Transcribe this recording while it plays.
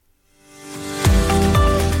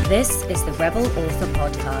This is the Rebel Author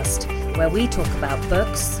Podcast, where we talk about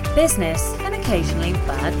books, business, and occasionally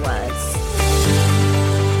bad words.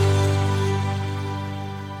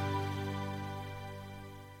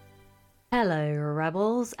 Hello,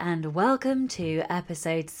 Rebels, and welcome to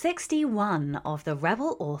episode 61 of the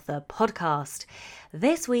Rebel Author Podcast.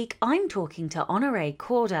 This week, I'm talking to Honorée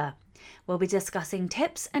Corder. We'll be discussing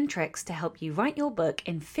tips and tricks to help you write your book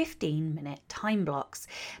in 15-minute time blocks.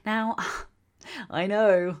 Now, I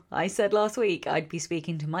know, I said last week I'd be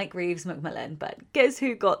speaking to Mike Reeves McMillan, but guess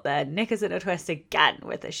who got their knickers in a twist again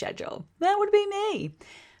with the schedule? That would be me.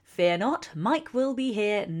 Fear not, Mike will be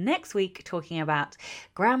here next week talking about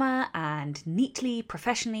grammar and neatly,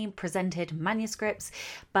 professionally presented manuscripts.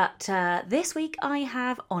 But this week I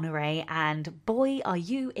have Honorée, and boy, are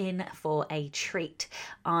you in for a treat.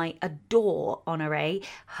 I adore Honorée.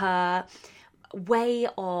 Her way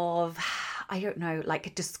of,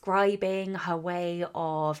 describing, her way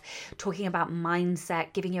of talking about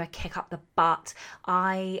mindset, giving you a kick up the butt.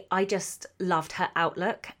 I just loved her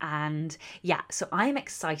outlook, and yeah, so I'm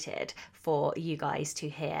excited for you guys to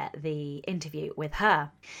hear the interview with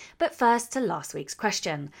her. But first to last week's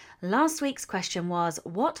question. Last week's question was,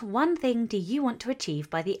 what one thing do you want to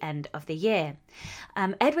achieve by the end of the year?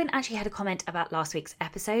 Edwin actually had a comment about last week's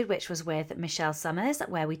episode, which was with Michelle Summers,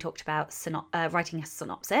 where we talked about writing a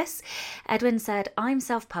synopsis. Edwin said, I'm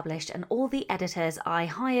self-published and all the editors I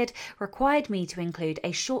hired required me to include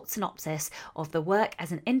a short synopsis of the work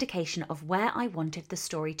as an indication of where I wanted the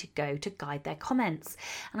story to go to guide their comments.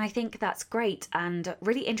 And I think that's great and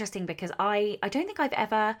really interesting, because I don't think I've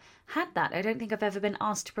ever had that. I don't think I've ever been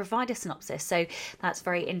asked to provide a synopsis. So that's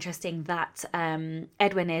very interesting that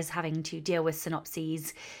Edwin is having to deal with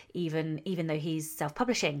synopses even though he's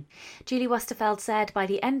self-publishing. Julie Westerfeld said, by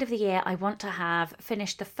the end of the year, I want to have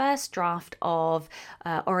finished the first draft of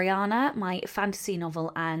Oriana, my fantasy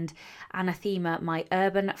novel, and Anathema, my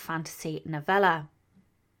urban fantasy novella.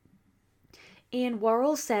 Ian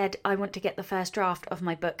Worrell said, I want to get the first draft of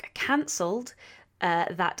my book cancelled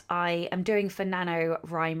that I am doing for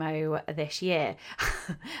NaNoWriMo this year.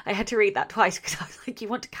 I had to read that twice because I was like, you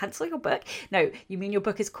want to cancel your book? No, you mean your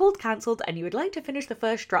book is called Cancelled and you would like to finish the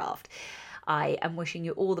first draft. I am wishing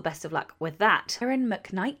you all the best of luck with that. Erin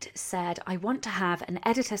McKnight said, I want to have an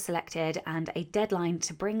editor selected and a deadline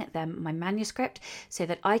to bring them my manuscript so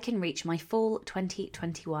that I can reach my full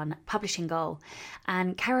 2021 publishing goal.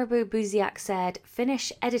 And Caribou Buziak said,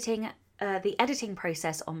 finish editing the editing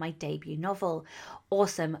process on my debut novel.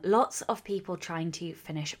 Awesome. Lots of people trying to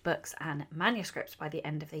finish books and manuscripts by the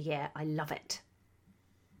end of the year. I love it.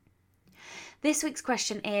 This week's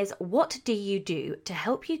question is, what do you do to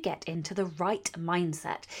help you get into the right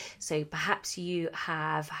mindset? So perhaps you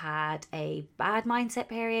have had a bad mindset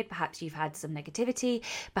period, perhaps you've had some negativity,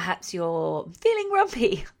 perhaps you're feeling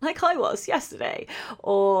grumpy like I was yesterday,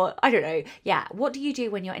 or I don't know. Yeah, what do you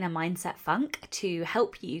do when you're in a mindset funk to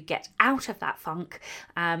help you get out of that funk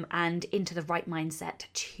and into the right mindset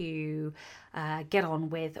to get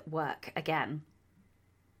on with work again?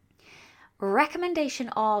 Recommendation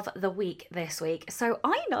of the week this week. So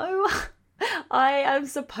I know I am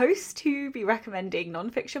supposed to be recommending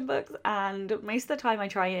non-fiction books, and most of the time I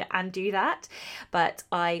try and do that, but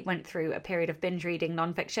I went through a period of binge reading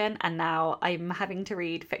non-fiction, and now I'm having to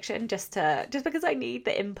read fiction just because I need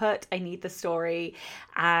the input, I need the story,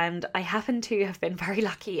 and I happen to have been very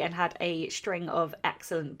lucky and had a string of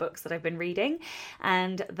excellent books that I've been reading,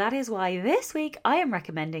 and that is why this week I am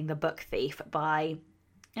recommending The Book Thief by,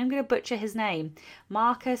 I'm going to butcher his name,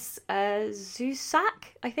 Markus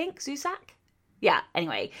Zusak, I think, Zusak? Yeah,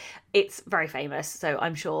 anyway, it's very famous, so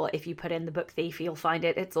I'm sure if you put in The Book Thief, you'll find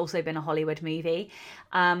it. It's also been a Hollywood movie.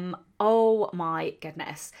 Oh my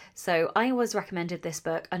goodness. So I was recommended this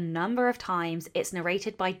book a number of times. It's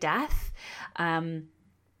narrated by Death. And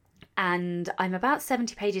I'm about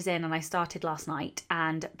 70 pages in, and I started last night,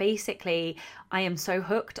 and basically I am so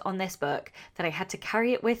hooked on this book that I had to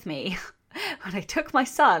carry it with me when I took my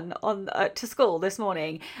son on to school this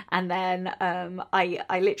morning, and then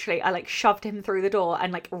I shoved him through the door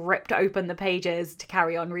and ripped open the pages to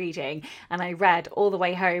carry on reading, and I read all the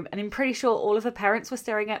way home, and I'm pretty sure all of the parents were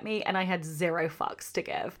staring at me and I had zero fucks to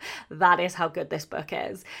give. That is how good this book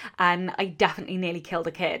is, and I definitely nearly killed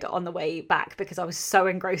a kid on the way back because I was so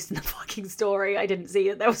engrossed in the fucking story I didn't see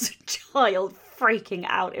that there was a child freaking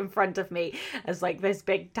out in front of me as this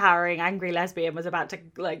big towering angry lesbian was about to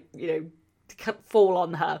fall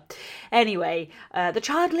on her. Anyway, the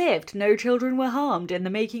child lived. No children were harmed in the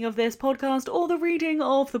making of this podcast or the reading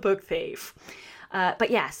of The Book Thief. But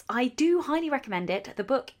yes, I do highly recommend it. The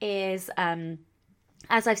book is,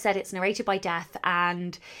 as I've said, it's narrated by Death,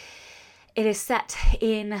 and It is set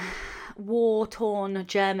in war-torn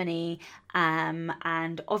Germany,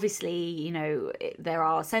 and obviously, you know, there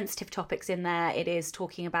are sensitive topics in there. It is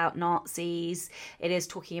talking about Nazis. It is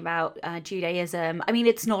talking about Judaism. I mean,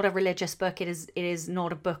 it's not a religious book. It is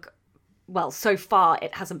not a book. Well, so far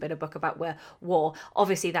it hasn't been a book about war.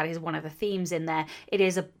 Obviously, that is one of the themes in there. It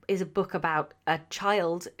is a book about a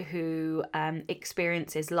child who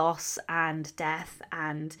experiences loss and death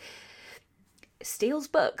and steals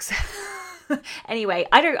books. Anyway,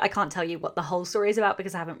 I can't tell you what the whole story is about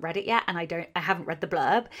because I haven't read it yet, and I haven't read the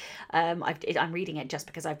blurb. I'm reading it just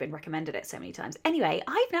because I've been recommended it so many times. Anyway,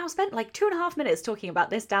 I've now spent like 2.5 minutes talking about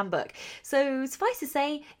this damn book, so suffice to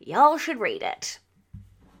say, y'all should read it.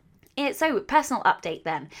 So, personal update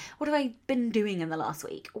then. What have I been doing in the last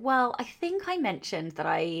week? Well, I think I mentioned that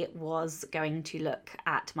I was going to look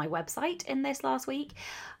at my website in this last week.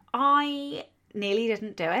 I nearly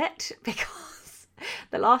didn't do it because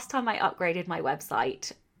the last time I upgraded my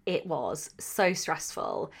website, it was so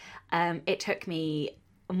stressful. It took me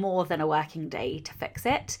more than a working day to fix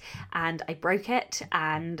it, and I broke it,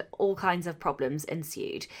 and all kinds of problems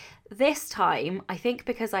ensued. This time, I think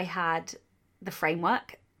because I had the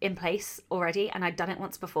framework in place already and I'd done it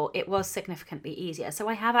once before, it was significantly easier. So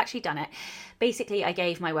I have actually done it. Basically, I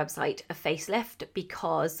gave my website a facelift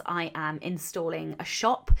because I am installing a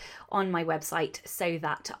shop on my website so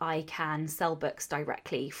that I can sell books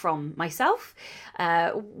directly from myself.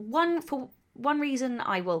 One reason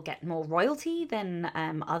I will get more royalty than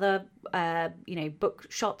other book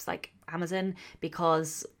shops like Amazon,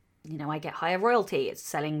 because I get higher royalty. It's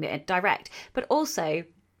selling it direct, but also,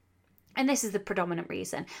 and this is the predominant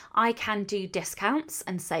reason, I can do discounts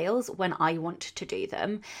and sales when I want to do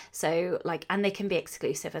them. So and they can be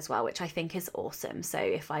exclusive as well, which I think is awesome. So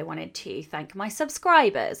if I wanted to thank my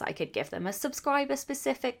subscribers, I could give them a subscriber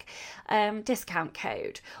specific discount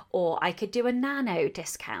code, or I could do a nano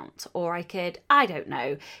discount, or I could, I don't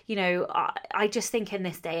know, I just think in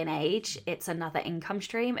this day and age, it's another income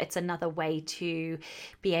stream. It's another way to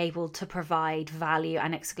be able to provide value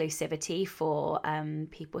and exclusivity for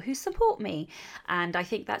people who support me, and I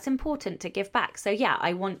think that's important to give back. So yeah,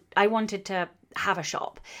 I wanted to have a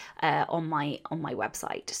shop on my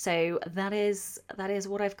website. So that is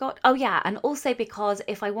what I've got. Oh yeah, and also because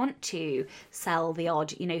if I want to sell the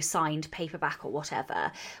odd signed paperback or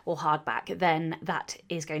whatever, or hardback, then that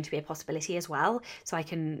is going to be a possibility as well. So I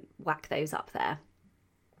can whack those up there.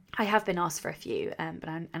 I have been asked for a few, but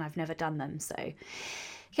I've never done them. So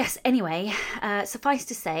yes, anyway, suffice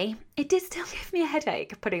to say, it did still give me a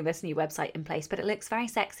headache putting this new website in place, but it looks very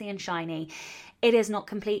sexy and shiny. It is not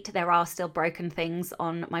complete. There are still broken things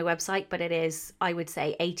on my website, but it is, I would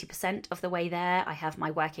say, 80% of the way there. I have my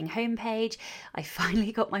working homepage. I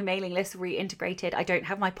finally got my mailing list reintegrated. I don't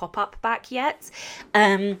have my pop-up back yet,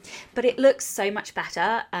 but it looks so much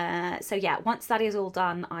better. So yeah, once that is all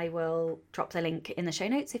done, I will drop the link in the show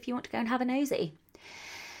notes if you want to go and have a nosy.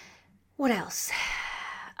 What else?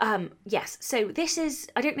 Yes, so this is,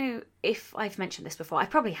 I don't know if I've mentioned this before, I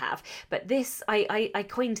probably have, but this, I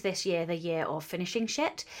coined this year the year of finishing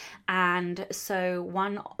shit, and so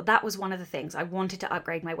that was one of the things. I wanted to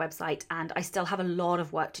upgrade my website, and I still have a lot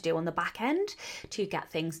of work to do on the back end to get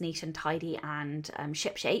things neat and tidy and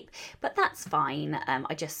shipshape, but that's fine.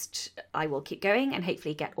 I will keep going and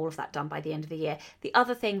hopefully get all of that done by the end of the year. The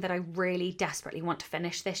other thing that I really desperately want to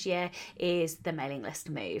finish this year is the mailing list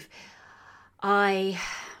move. I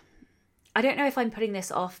don't know if I'm putting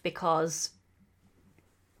this off because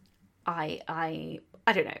I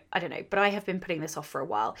don't know, but I have been putting this off for a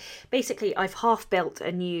while. Basically, I've half built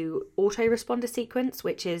a new autoresponder sequence,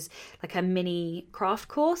 which is like a mini craft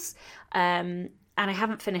course, and I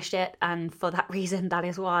haven't finished it, and for that reason, that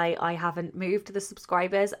is why I haven't moved the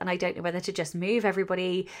subscribers, and I don't know whether to just move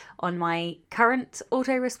everybody on my current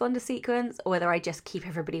autoresponder sequence, or whether I just keep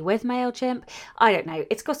everybody with MailChimp. I don't know.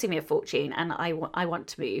 It's costing me a fortune, and I want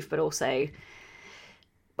to move, but also,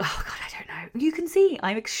 oh God, I don't know. You can see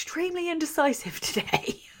I'm extremely indecisive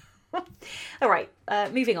today. All right,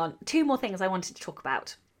 moving on. 2 more things I wanted to talk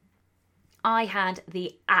about. I had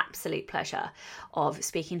the absolute pleasure of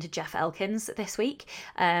speaking to Jeff Elkins this week.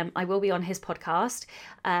 I will be on his podcast.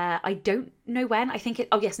 I don't know when. I do.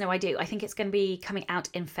 I think it's going to be coming out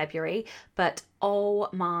in February, but Oh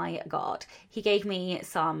my God. He gave me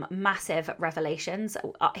some massive revelations.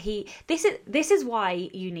 This is why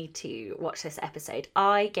you need to watch this episode.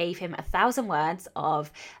 I gave him 1,000 words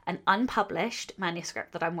of an unpublished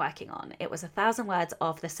manuscript that I'm working on. It was 1,000 words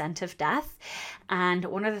of The Scent of Death. And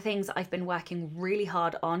one of the things I've been working really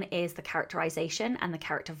hard on is the characterization and the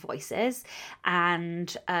character voices.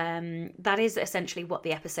 And that is essentially what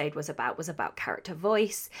the episode was about character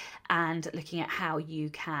voice and looking at how you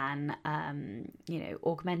can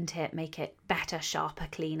augment it, make it better, sharper,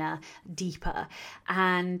 cleaner, deeper.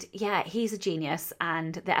 And yeah, he's a genius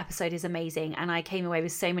and the episode is amazing. And I came away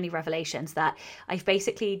with so many revelations that I've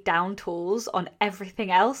basically down tools on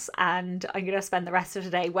everything else. And I'm going to spend the rest of the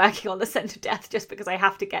day working on The Scent of Death just because I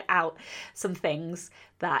have to get out some things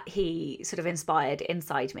that he sort of inspired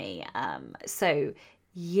inside me. So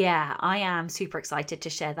yeah, I am super excited to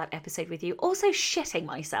share that episode with you. Also shitting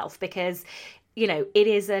myself because, it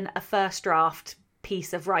is a first draft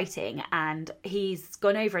piece of writing and he's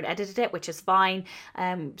gone over and edited it, which is fine.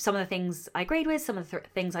 Some of the things I agreed with, some of the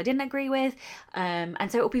things I didn't agree with. And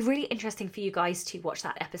so it'll be really interesting for you guys to watch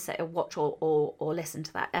that episode, or watch or listen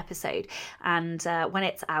to that episode. And when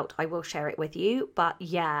it's out, I will share it with you. But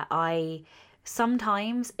yeah,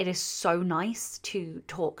 sometimes it is so nice to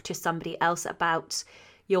talk to somebody else about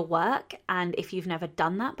your work. And if you've never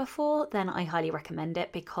done that before, then I highly recommend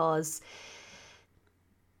it, because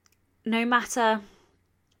no matter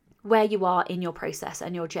where you are in your process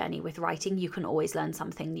and your journey with writing, you can always learn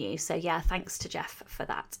something new. So yeah, thanks to Jeff for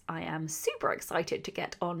that. I am super excited to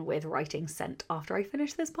get on with writing Scent after I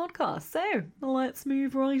finish this podcast. So let's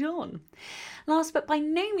move right on. Last but by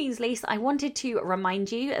no means least, I wanted to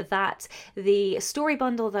remind you that the story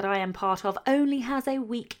bundle that I am part of only has a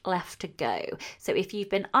week left to go. So if you've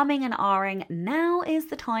been umming and ahhing, now is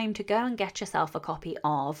the time to go and get yourself a copy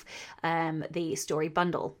of the story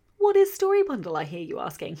bundle. What is Story Bundle, I hear you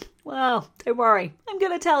asking? Well, don't worry, I'm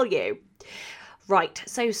going to tell you. Right,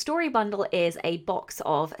 so Story Bundle is a box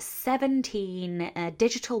of 17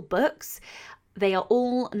 digital books. They are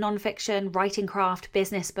all non-fiction, writing craft,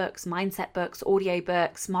 business books, mindset books, audio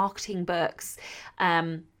books, marketing books,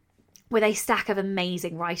 with a stack of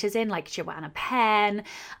amazing writers in, like Joanna Penn,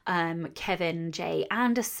 Kevin J.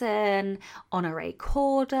 Anderson, Honoré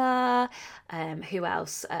Corder, who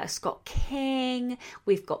else? Scott King.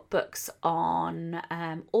 We've got books on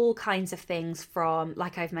all kinds of things from,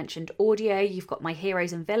 like I've mentioned, audio. You've got my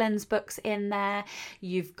Heroes and Villains books in there.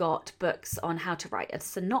 You've got books on how to write a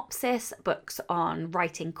synopsis, books on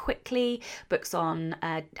writing quickly, books on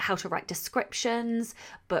how to write descriptions,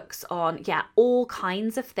 books on, all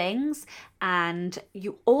kinds of things. And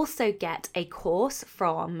you also get a course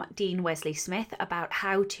from Dean Wesley Smith about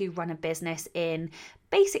how to run a business in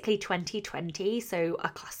basically 2020, so a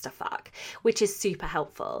clusterfuck, which is super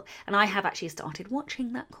helpful. And I have actually started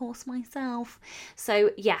watching that course myself. So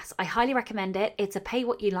yes, I highly recommend it. It's a pay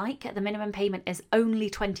what you like. The minimum payment is only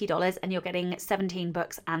 $20 and you're getting 17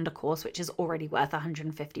 books and a course, which is already worth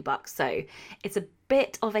 $150. So it's a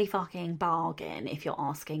bit of a fucking bargain if you're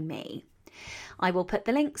asking me. I will put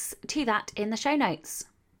the links to that in the show notes.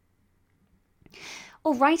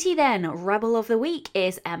 Alrighty then, Rebel of the Week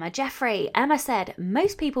is Emma Jeffrey. Emma said,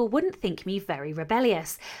 most people wouldn't think me very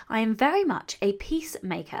rebellious. I am very much a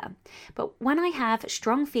peacemaker. But when I have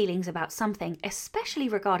strong feelings about something, especially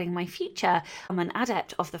regarding my future, I'm an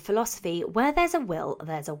adept of the philosophy, where there's a will,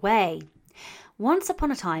 there's a way. Once upon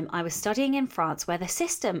a time, I was studying in France, where the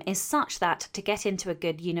system is such that to get into a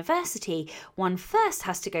good university, one first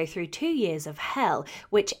has to go through 2 years of hell,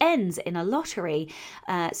 which ends in a lottery,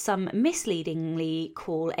 some misleadingly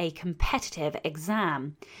call a competitive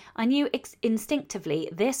exam. I knew instinctively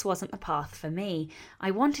this wasn't the path for me. I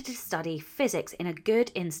wanted to study physics in a good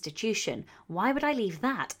institution. Why would I leave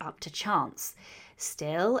that up to chance?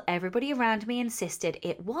 Still, everybody around me insisted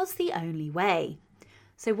it was the only way.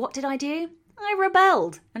 So what did I do? I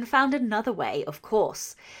rebelled and found another way, of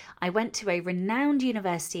course. I went to a renowned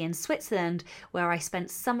university in Switzerland where I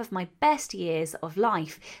spent some of my best years of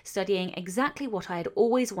life studying exactly what I had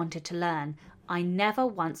always wanted to learn. I never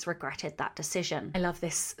once regretted that decision. I love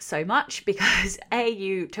this so much because A,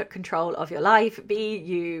 you took control of your life, B,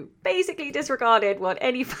 you basically disregarded what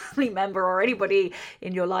any family member or anybody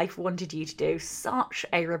in your life wanted you to do. Such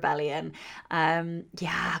a rebellion.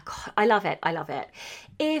 God, I love it. I love it.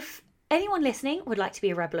 If anyone listening would like to be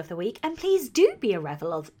a Rebel of the Week, and please do be a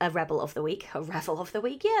Rebel of the Week. A Revel of the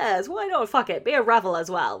Week, yes, why not? Fuck it, be a Revel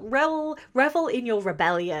as well. Revel in your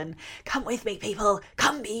rebellion. Come with me, people.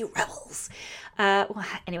 Come be rebels. Well,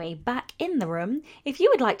 anyway, back in the room. If you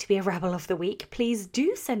would like to be a Rebel of the Week, please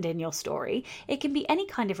do send in your story. It can be any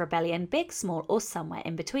kind of rebellion, big, small, or somewhere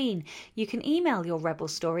in between. You can email your rebel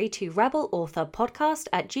story to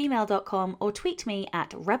rebelauthorpodcast@gmail.com or tweet me at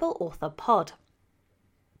rebelauthorpod.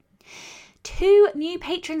 2 new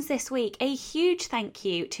patrons this week. A huge thank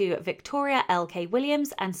you to Victoria L.K.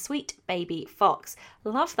 Williams and Sweet Baby Fox.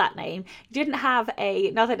 Love that name. You didn't have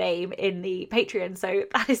another name in the Patreon, so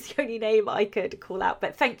that is the only name I could call out.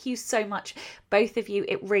 But thank you so much, both of you.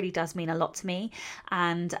 It really does mean a lot to me.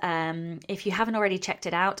 And if you haven't already checked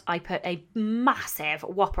it out, I put a massive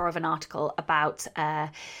whopper of an article about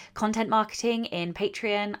content marketing in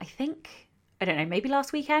Patreon, I don't know, maybe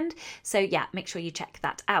last weekend. So yeah, make sure you check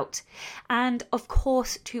that out. And of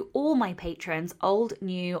course, to all my patrons, old,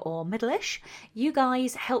 new, or middle-ish, you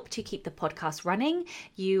guys help to keep the podcast running.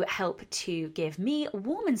 You help to give me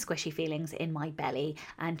warm and squishy feelings in my belly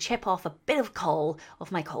and chip off a bit of coal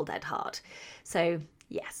off my cold dead heart. So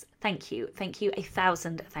yes, thank you. Thank you.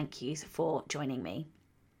 1,000 thank yous for joining me.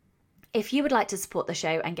 If you would like to support the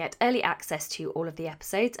show and get early access to all of the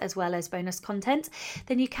episodes as well as bonus content,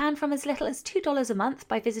 then you can from as little as $2 a month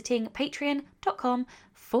by visiting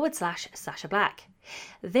patreon.com/Sasha Black.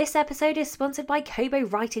 This episode is sponsored by Kobo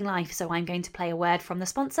Writing Life, so I'm going to play a word from the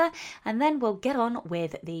sponsor and then we'll get on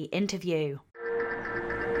with the interview.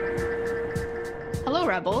 Hello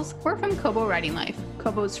Rebels, we're from Kobo Writing Life,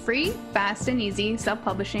 Kobo's free, fast and easy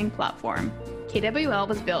self-publishing platform. KWL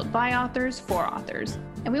was built by authors for authors,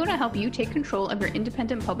 and we want to help you take control of your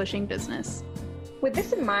independent publishing business. With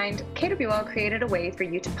this in mind, KWL created a way for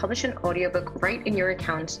you to publish an audiobook right in your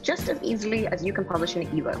account just as easily as you can publish an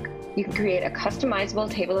ebook. You can create a customizable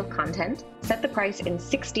table of content, set the price in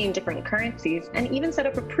 16 different currencies, and even set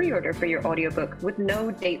up a pre-order for your audiobook with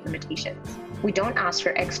no date limitations. We don't ask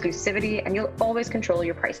for exclusivity, and you'll always control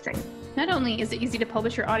your pricing. Not only is it easy to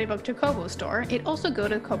publish your audiobook to Kobo Store, it also goes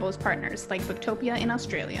to Kobo's partners like Booktopia in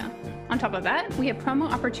Australia. On top of that, we have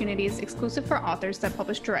promo opportunities exclusive for authors that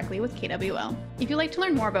publish directly with KWL. If you'd like to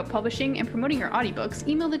learn more about publishing and promoting your audiobooks,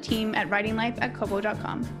 email the team at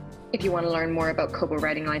writinglife@kobo.com. If you want to learn more about Kobo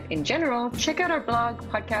Writing Life in general, check out our blog,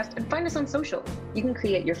 podcast, and find us on social. You can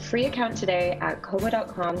create your free account today at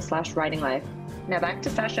kobo.com/writinglife. Now back to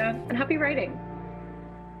Sasha, and happy writing.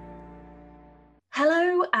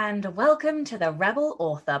 Hello and welcome to the Rebel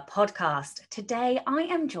Author Podcast. Today I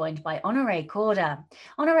am joined by Honorée Corder.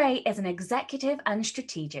 Honorée is an executive and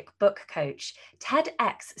strategic book coach,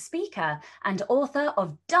 TEDx speaker, and author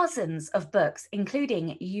of dozens of books,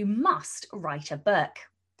 including You Must Write a Book.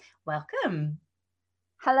 Welcome.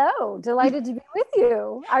 Hello, delighted to be with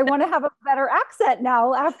you. I want to have a better accent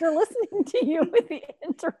now after listening to you with the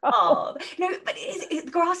intro. Oh, no, but the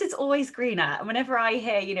grass is always greener. And whenever I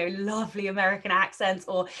hear, lovely American accents,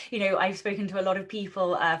 or, I've spoken to a lot of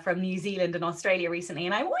people from New Zealand and Australia recently,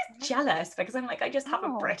 and I'm always jealous because I'm like, I just have a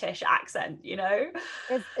British accent,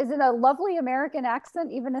 Is it a lovely American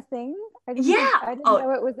accent even a thing? I didn't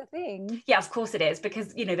know it was a thing. Yeah, of course it is,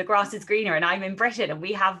 because, the grass is greener and I'm in Britain and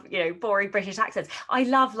we have, boring British accents. I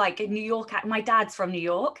love like New York. My dad's from New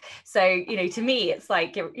York. So, to me, it's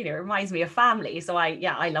like, it reminds me of family. So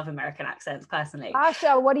I love American accents personally.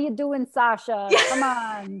 Sasha, what are you doing, Sasha? Come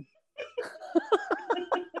on.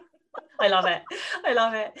 I love it.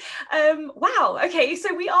 Wow. Okay.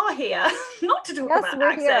 So we are here not to talk about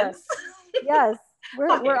accents. Yes.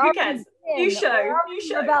 We're who cares? You show.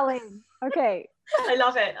 Rebelling. Okay. I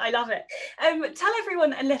love it. Tell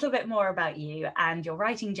everyone a little bit more about you and your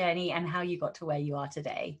writing journey and how you got to where you are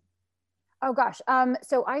today. Oh gosh.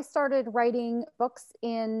 So I started writing books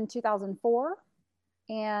in 2004,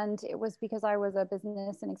 and it was because I was a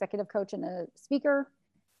business and executive coach and a speaker.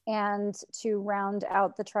 And to round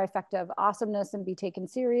out the trifecta of awesomeness and be taken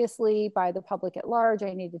seriously by the public at large,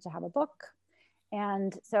 I needed to have a book.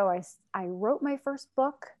 And so I wrote my first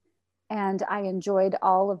book. And I enjoyed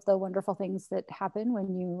all of the wonderful things that happen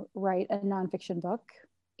when you write a nonfiction book.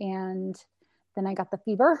 And then I got the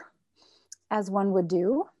fever, as one would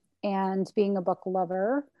do. And being a book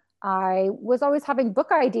lover, I was always having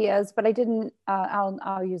book ideas, but I didn't,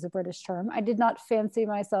 I'll use a British term. I did not fancy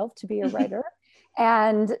myself to be a writer.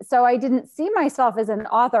 And so I didn't see myself as an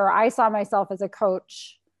author. I saw myself as a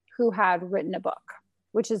coach who had written a book,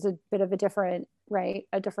 which is a bit of a different,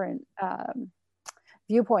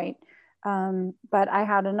 viewpoint. But I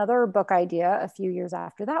had another book idea a few years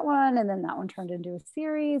after that one, and then that one turned into a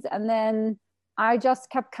series. And then I just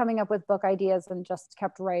kept coming up with book ideas and just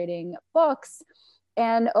kept writing books.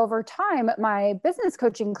 And over time, my business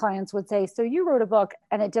coaching clients would say, so you wrote a book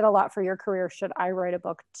and it did a lot for your career. Should I write a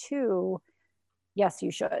book too? Yes, you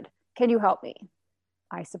should. Can you help me?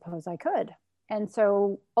 I suppose I could. And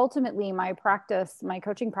so ultimately my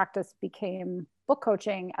coaching practice became book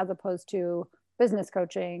coaching as opposed to business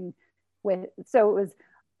coaching so it was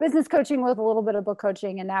business coaching with a little bit of book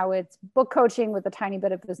coaching. And now it's book coaching with a tiny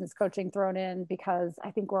bit of business coaching thrown in, because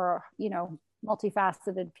I think we're,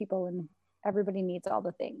 multifaceted people and everybody needs all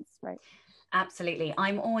the things, right? Absolutely.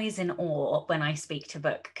 I'm always in awe when I speak to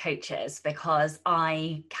book coaches, because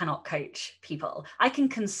I cannot coach people. I can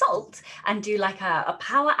consult and do like a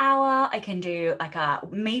power hour. I can do like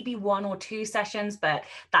maybe 1 or 2 sessions, but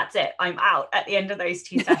that's it. I'm out at the end of those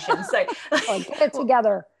 2 sessions. So get it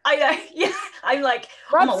together. I know. Yeah. I'm like,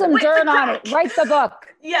 rub some dirt on it. Write the book.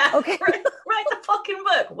 Yeah. Okay. Write the fucking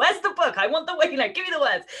book. Where's the book? I want the book. Give me the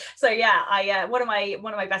words. So yeah, I one of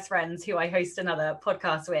my best friends who I host another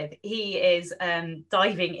podcast with, he is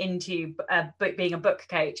diving into being a book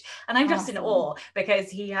coach, and I'm just in awe, because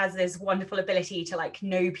he has this wonderful ability to like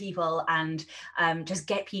know people and just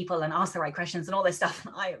get people and ask the right questions and all this stuff.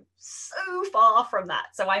 And I am so far from that.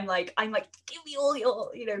 So I'm like, give me all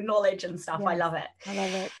your knowledge and stuff. Yes. I love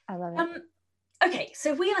it. Okay,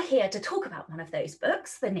 so we are here to talk about one of those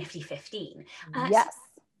books, The Nifty 15. Yes.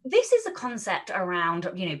 So this is a concept around,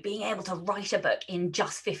 being able to write a book in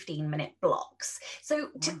just 15-minute blocks. So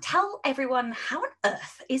to tell everyone, how on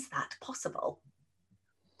earth is that possible?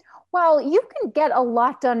 Well, you can get a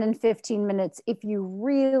lot done in 15 minutes if you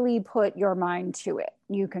really put your mind to it.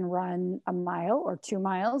 You can run a mile or 2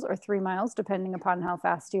 miles or 3 miles, depending upon how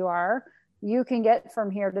fast you are. You can get from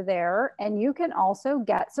here to there, and you can also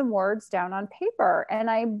get some words down on paper. And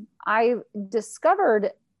I discovered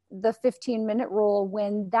the 15-minute rule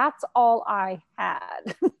when that's all I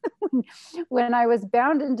had. When I was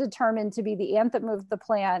bound and determined to be the ant that moved the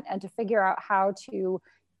plant and to figure out how to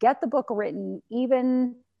get the book written,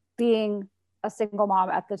 even being a single mom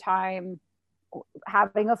at the time,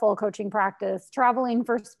 having a full coaching practice, traveling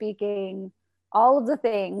for speaking, all of the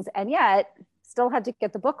things, and yet still had to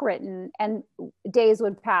get the book written, and days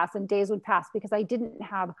would pass because I didn't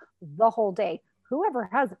have the whole day. Whoever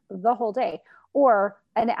has the whole day, or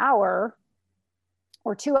an hour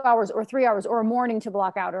or 2 hours or 3 hours, or a morning to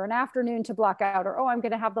block out, or an afternoon to block out, or, I'm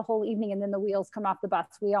going to have the whole evening and then the wheels come off the bus.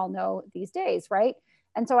 We all know these days, right?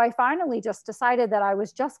 And so I finally just decided that I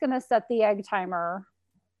was just going to set the egg timer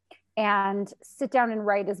and sit down and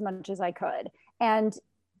write as much as I could. And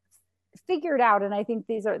figured out, and I think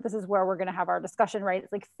this is where we're going to have our discussion, right?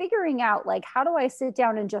 It's like figuring out, like, how do I sit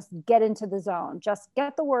down and just get into the zone, just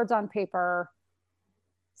get the words on paper,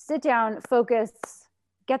 sit down, focus,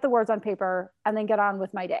 get the words on paper, and then get on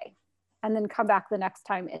with my day, and then come back the next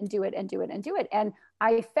time and do it. And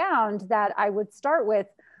I found that I would start with,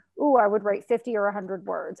 I would write 50 or 100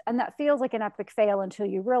 words. And that feels like an epic fail until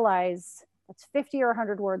you realize that's 50 or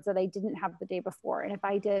 100 words that I didn't have the day before. And if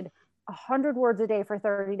I did 100 words a day for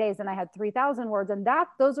 30 days, and I had 3,000 words, and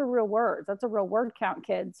those are real words. That's a real word count,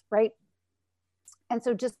 kids, right? And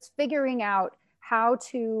so just figuring out how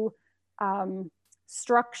to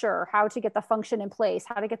structure, how to get the function in place,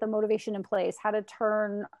 how to get the motivation in place, how to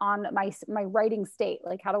turn on my writing state.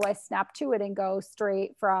 Like, how do I snap to it and go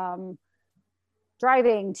straight from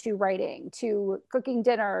driving to writing, to cooking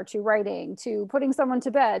dinner, to writing, to putting someone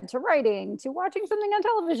to bed, to writing, to watching something on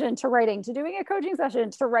television, to writing, to doing a coaching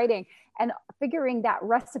session, to writing, and figuring that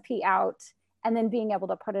recipe out, and then being able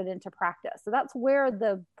to put it into practice. So that's where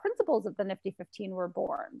the principles of the Nifty 15 were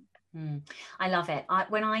born. I love it.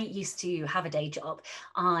 When I used to have a day job,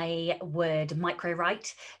 I would micro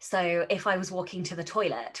write. So if I was walking to the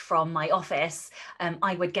toilet from my office,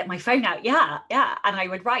 I would get my phone out. Yeah. And I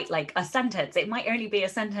would write like a sentence. It might only be a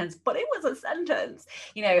sentence, but it was a sentence,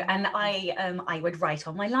 and I would write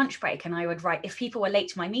on my lunch break, and I would write, if people were late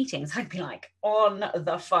to my meetings, I'd be like on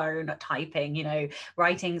the phone typing,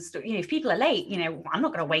 writing, if people are late, I'm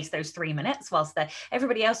not going to waste those 3 minutes whilst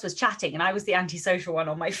everybody else was chatting and I was the antisocial one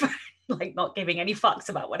on my phone. Like, not giving any fucks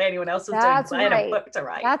about what anyone else was doing. So I had a book to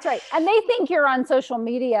write. That's right. And they think you're on social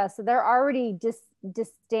media, so they're already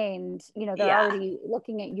disdained. They're already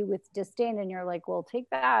looking at you with disdain, and you're like, well, take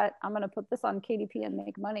that. I'm going to put this on KDP and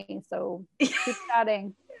make money. So keep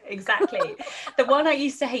chatting. Exactly. The one I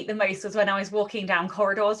used to hate the most was when I was walking down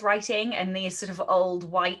corridors writing, and these sort of old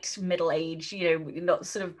white middle-aged, not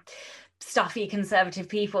sort of stuffy conservative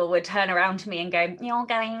people would turn around to me and go, you're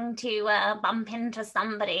going to bump into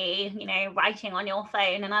somebody, you know, writing on your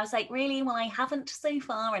phone. And I was like, really? Well, I haven't so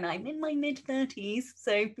far, and I'm in my mid-30s,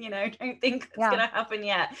 so, you know, don't think it's going to happen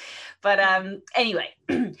yet. But anyway,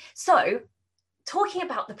 so talking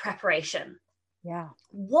about the preparation. Yeah.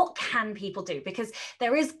 What can people do? Because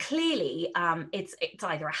there is clearly, it's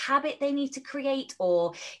either a habit they need to create,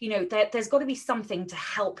 or, you know, there's got to be something to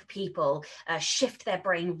help people shift their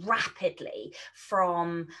brain rapidly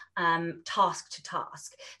from task to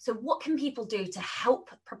task. So what can people do to help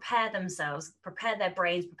prepare themselves, prepare their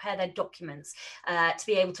brains, prepare their documents to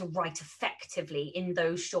be able to write effectively in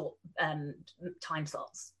those short time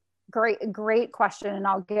slots? Great question. And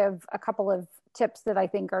I'll give a couple of tips that I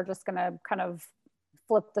think are just going to kind of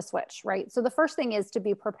flip the switch, right? So the first thing is to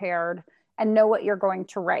be prepared and know what you're going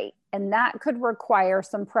to write. And that could require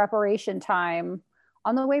some preparation time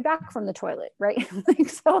on the way back from the toilet, right?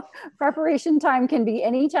 So preparation time can be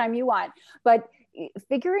anytime you want, but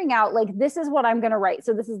figuring out like, this is what I'm going to write.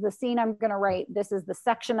 So this is the scene I'm going to write. This is the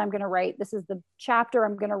section I'm going to write. This is the chapter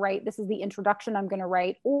I'm going to write. This is the introduction I'm going to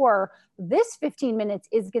write. Or this 15 minutes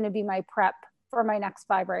is going to be my prep for my next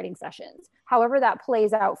 5 writing sessions, however that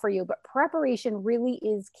plays out for you. But preparation really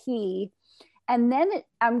is key. And then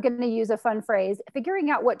I'm going to use a fun phrase, figuring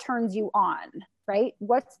out what turns you on, right?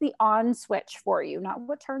 What's the on switch for you? Not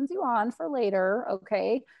what turns you on for later.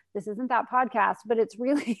 Okay. This isn't that podcast, but it's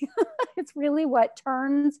really, it's really what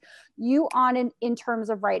turns you on in terms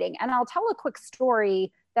of writing. And I'll tell a quick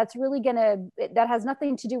story that's really that has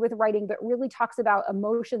nothing to do with writing, but really talks about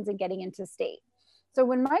emotions and getting into state. So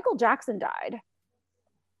when Michael Jackson died,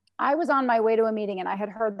 I was on my way to a meeting, and I had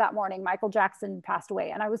heard that morning Michael Jackson passed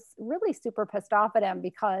away. And I was really super pissed off at him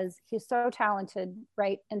because he's so talented,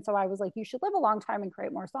 right? And so I was like, you should live a long time and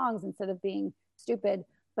create more songs instead of being stupid.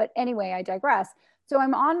 But anyway, I digress. So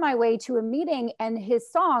I'm on my way to a meeting, and his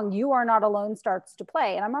song, You Are Not Alone, starts to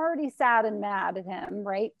play. And I'm already sad and mad at him,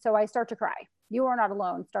 right? So I start to cry. You Are Not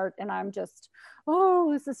Alone and I'm just,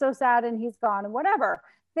 oh, this is so sad, and he's gone and whatever.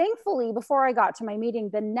 Thankfully, before I got to my meeting,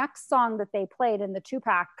 the next song that they played in the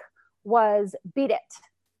 2-pack was Beat It.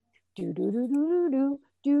 Do, do, do, do, do,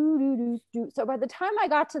 do, do, do, do. So by the time I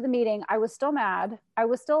got to the meeting, I was still mad. I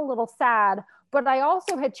was still a little sad, but I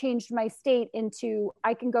also had changed my state into,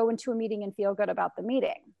 I can go into a meeting and feel good about the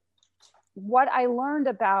meeting. What I learned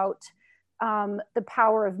about the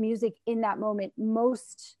power of music in that moment,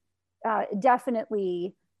 most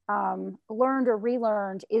definitely learned or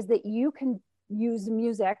relearned, is that you can use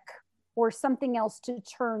music or something else to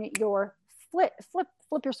turn your flip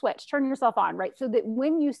your switch, turn yourself on, right? So that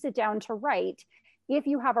when you sit down to write, if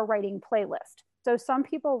you have a writing playlist. So some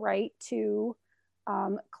people write to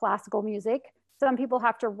classical music. Some people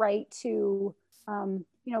have to write to,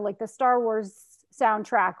 like the Star Wars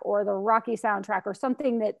soundtrack or the Rocky soundtrack or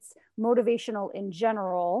something that's motivational in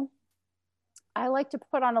general. I like to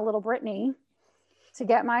put on a little Britney to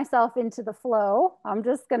get myself into the flow. I'm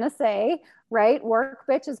just going to say, right? Work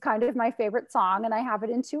Bitch is kind of my favorite song, and I have it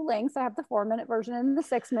in 2 lengths. I have the 4-minute version and the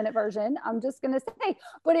 6-minute version. I'm just going to say,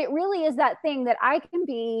 but it really is that thing that I can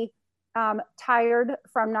be tired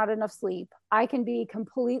from not enough sleep. I can be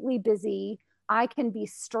completely busy. I can be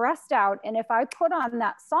stressed out. And if I put on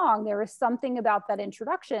that song, there is something about that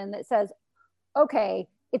introduction that says, okay,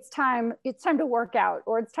 it's time to work out,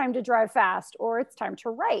 or it's time to drive fast, or it's time to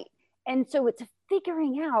write. And so it's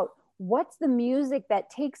figuring out what's the music that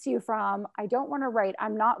takes you from, I don't want to write,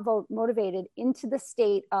 I'm not motivated, into the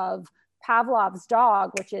state of Pavlov's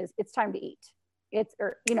dog, which is, it's time to eat.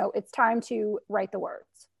 It's time to write the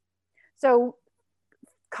words. So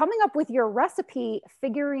coming up with your recipe,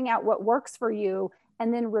 figuring out what works for you,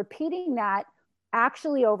 and then repeating that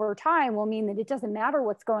actually over time will mean that it doesn't matter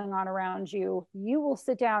what's going on around you. You will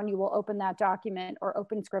sit down, you will open that document or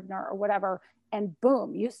open Scrivener or whatever, and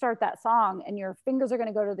boom, you start that song, and your fingers are going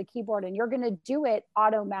to go to the keyboard, and you're going to do it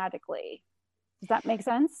automatically. Does that make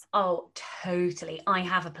sense? Oh, totally. I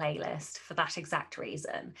have a playlist for that exact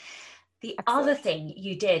reason. The Excellent. Other thing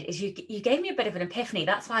you did is you gave me a bit of an epiphany.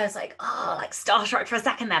 That's why I was like, starstruck for a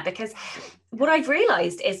second there, because what I've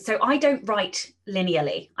realized is, so I don't write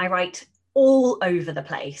linearly. I write all over the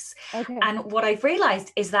place. Okay. And what I've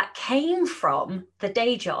realized is that came from the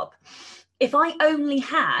day job. If I only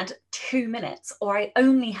had 2 minutes, or I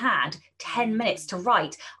only had 10 minutes to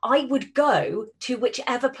write, I would go to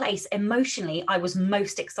whichever place emotionally I was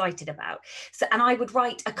most excited about. So, and I would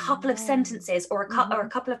write a couple of sentences or a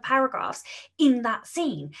couple of paragraphs in that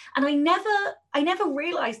scene. And I never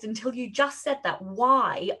realized until you just said that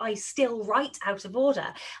why I still write out of order.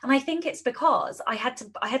 And I think it's because I had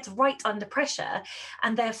to write under pressure,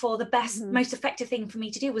 and therefore the best, most effective thing for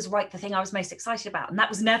me to do was write the thing I was most excited about. And that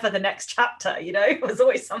was never the next chapter, you know, it was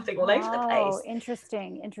always something all over the place. Oh,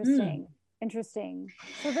 interesting.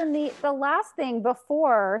 So then the last thing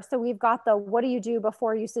before, so we've got the, what do you do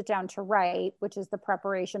before you sit down to write, which is the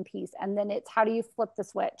preparation piece. And then it's, how do you flip the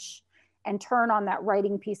switch and turn on that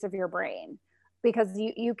writing piece of your brain? Because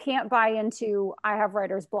you can't buy into, I have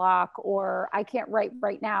writer's block, or I can't write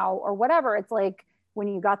right now, or whatever. It's like, when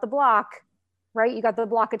you got the block, right? You got the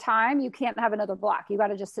block of time, you can't have another block. You got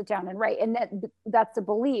to just sit down and write. And that's a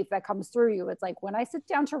belief that comes through you. It's like, when I sit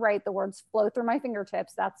down to write, the words flow through my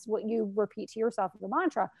fingertips. That's what you repeat to yourself as a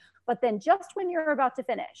mantra. But then just when you're about to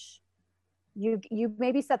finish, you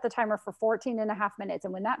maybe set the timer for 14 and a half minutes.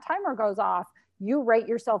 And when that timer goes off, you write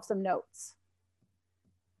yourself some notes.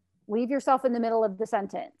 Leave yourself in the middle of the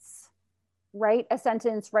sentence. Write a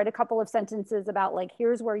sentence, write a couple of sentences about, like,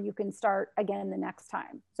 here's where you can start again the next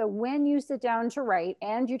time. So when you sit down to write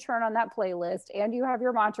and you turn on that playlist and you have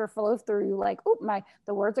your mantra flow through you, like, oh,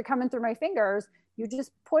 the words are coming through my fingers, you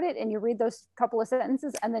just put it and you read those couple of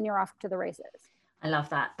sentences, and then you're off to the races. I love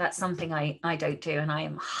that. That's something I don't do, and I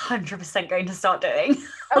am 100% going to start doing.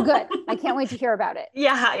 Oh, good. I can't wait to hear about it.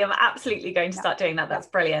 Yeah, I am absolutely going to start doing that. That's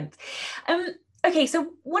brilliant. Okay,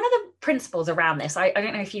 so one of the principles around this, I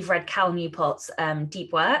don't know if you've read Cal Newport's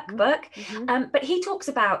Deep Work book, but he talks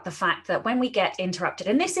about the fact that when we get interrupted,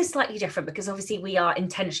 and this is slightly different because obviously we are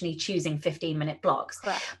intentionally choosing 15-minute blocks,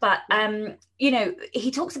 correct. But you know,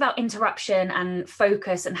 he talks about interruption and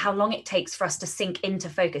focus and how long it takes for us to sink into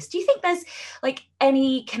focus. Do you think there's like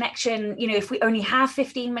any connection, you know, if we only have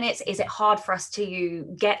 15 minutes, is it hard for us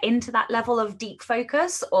to get into that level of deep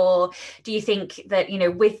focus? Or do you think that, you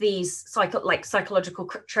know, with these psychological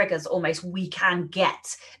triggers, almost we can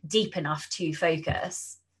get deep enough to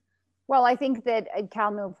focus? Well, I think that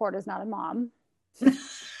Cal Newport is not a mom.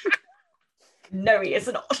 No, he is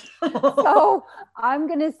not. So I'm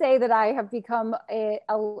going to say that I have become an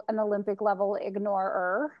Olympic level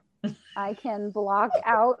ignorer. I can block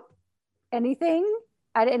out anything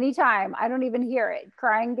at any time. I don't even hear it.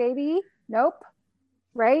 Crying baby? Nope.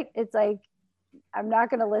 Right? It's like, I'm not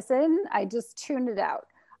going to listen. I just tune it out.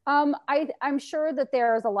 I'm sure that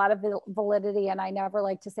there's a lot of validity, and I never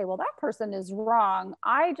like to say, well, that person is wrong.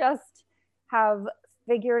 I just have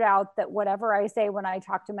figured out that whatever I say when I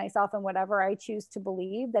talk to myself and whatever I choose to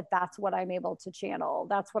believe, that's what I'm able to channel.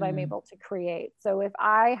 That's what I'm able to create. So if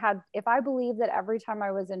I believed that every time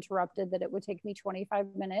I was interrupted, that it would take me 25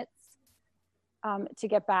 minutes to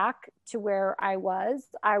get back to where I was,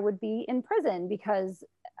 I would be in prison, because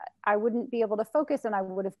I wouldn't be able to focus, and I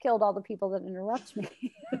would have killed all the people that interrupt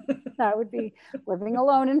me. I would be living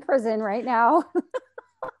alone in prison right now.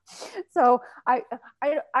 So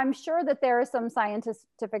I'm sure that there is some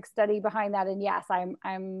scientific study behind that. And yes,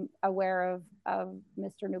 I'm aware of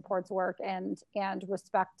Mr. Newport's work and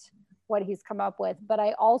respect what he's come up with. But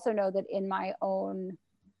I also know that in my own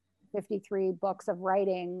 53 books of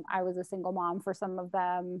writing, I was a single mom for some of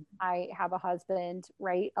them. I have a husband,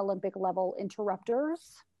 right? Olympic level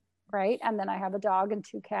interrupters, right? And then I have a dog and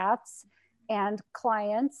 2 cats and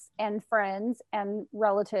clients and friends and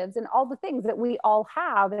relatives and all the things that we all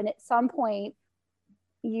have. And at some point,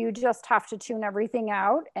 you just have to tune everything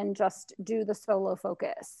out and just do the solo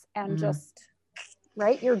focus and just,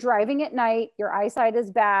 right? You're driving at night, your eyesight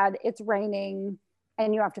is bad, it's raining,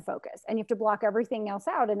 and you have to focus and you have to block everything else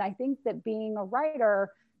out. And I think that being a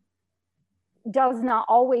writer does not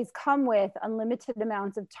always come with unlimited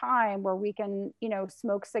amounts of time where we can, you know,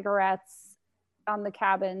 smoke cigarettes on the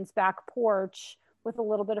cabin's back porch with a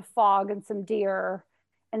little bit of fog and some deer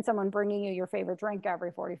and someone bringing you your favorite drink every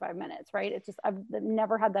 45 minutes, right? It's just, I've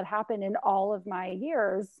never had that happen in all of my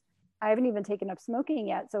years. I haven't even taken up smoking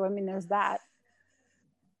yet. So, I mean, there's that.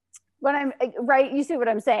 When I'm right, you see what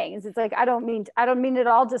I'm saying is, it's like, I don't mean it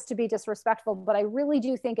all just to be disrespectful, but I really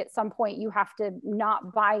do think at some point you have to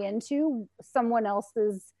not buy into someone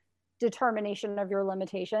else's determination of your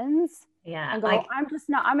limitations. Yeah. And go, I'm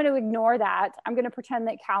going to ignore that. I'm going to pretend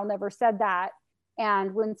that Cal never said that.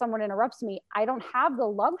 And when someone interrupts me, I don't have the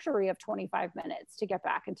luxury of 25 minutes to get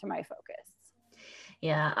back into my focus.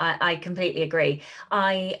 Yeah, I completely agree.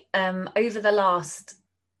 I, over the last,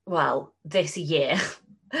 this year,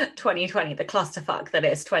 2020, the clusterfuck that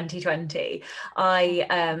is 2020,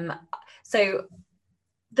 so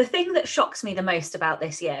the thing that shocks me the most about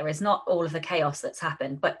this year is not all of the chaos that's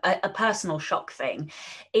happened, but a personal shock thing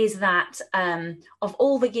is that of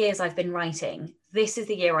all the years I've been writing, this is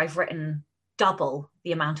the year I've written double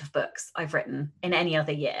the amount of books I've written in any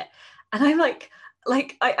other year. And I'm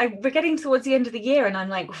we're getting towards the end of the year and I'm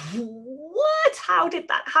like, what? How did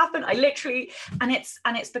that happen? I literally, and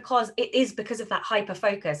it's because it is because of that hyper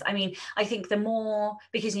focus. I mean, I think the more,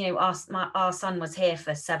 because, you know, our son was here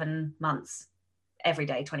for 7 months, every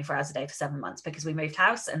day, 24 hours a day for 7 months, because we moved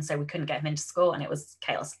house. And so we couldn't get him into school and it was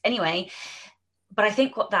chaos anyway. But I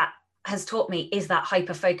think what that has taught me is that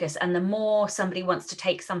hyper focus. And the more somebody wants to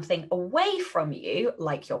take something away from you,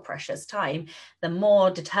 like your precious time, the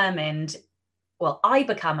more determined, well, I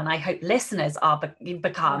become, and I hope listeners are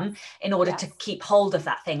become, in order to keep hold of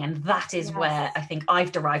that thing. And that is where I think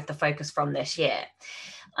I've derived the focus from this year.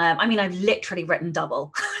 I mean, I've literally written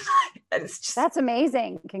double. That's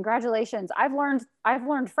amazing. Congratulations. I've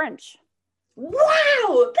learned French.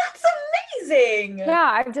 Wow, that's amazing.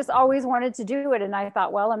 Yeah, I've just always wanted to do it. And I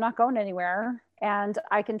thought, well, I'm not going anywhere. And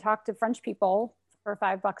I can talk to French people for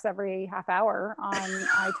 $5 every half hour on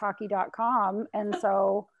italki.com. And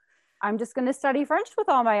so I'm just going to study French with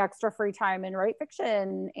all my extra free time and write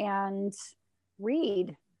fiction and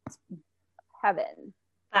read. Heaven.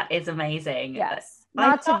 That is amazing. Yes.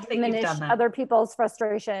 Not to diminish other people's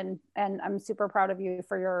frustration. And I'm super proud of you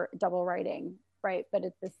for your double writing, right? But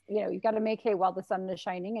it's this, you know, you've got to make hay while the sun is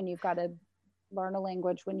shining, and you've got to learn a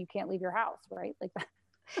language when you can't leave your house, right? Like that.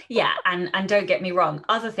 Yeah. And don't get me wrong,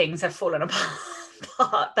 other things have fallen apart,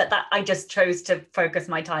 but that I just chose to focus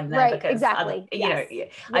my time there, right, because exactly. you know,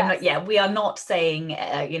 I'm not, we are not saying,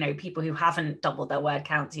 you know, people who haven't doubled their word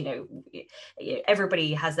counts, you know,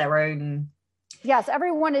 everybody has their own. Yes,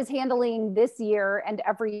 everyone is handling this year and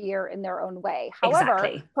every year in their own way.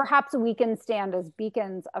 However, perhaps we can stand as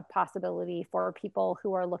beacons of possibility for people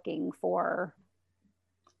who are looking for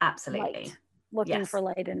light, looking for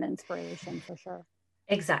light and inspiration, for sure.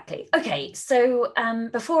 Exactly. Okay, so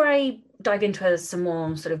before I dive into some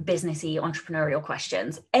more sort of businessy entrepreneurial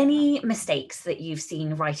questions, any mistakes that you've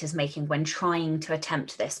seen writers making when trying to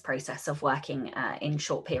attempt this process of working in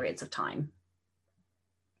short periods of time?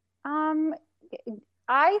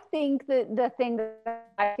 I think that the thing that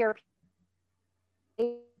I hear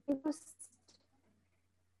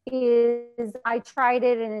is I tried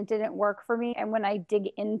it and it didn't work for me. And when I dig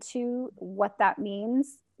into what that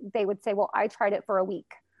means, they would say, well, I tried it for a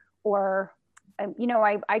week, or, you know,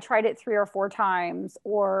 I tried it 3 or 4 times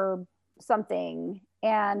or something.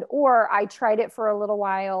 Or I tried it for a little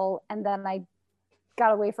while and then I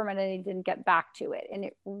got away from it and I didn't get back to it. And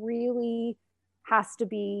it really has to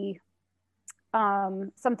be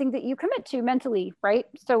something that you commit to mentally, right?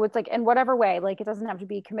 So it's like, in whatever way, like it doesn't have to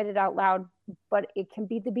be committed out loud, but it can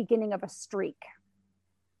be the beginning of a streak.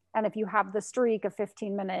 And if you have the streak of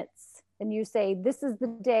 15 minutes and you say, this is the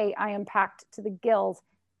day I am packed to the gills,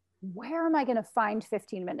 where am I going to find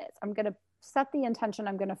 15 minutes? I'm going to set the intention.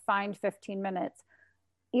 I'm going to find 15 minutes,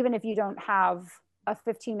 even if you don't have a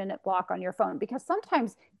 15-minute block on your phone, because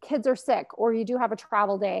sometimes kids are sick, or you do have a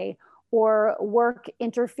travel day, or work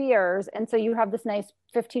interferes. And so you have this nice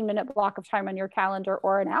 15-minute block of time on your calendar,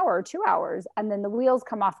 or an hour or 2 hours. And then the wheels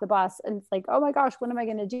come off the bus and it's like, oh my gosh, when am I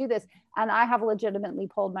going to do this? And I have legitimately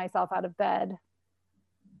pulled myself out of bed,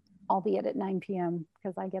 albeit at 9 p.m.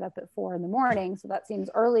 because I get up at 4 in the morning. So that seems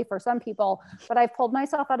early for some people, but I've pulled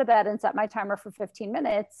myself out of bed and set my timer for 15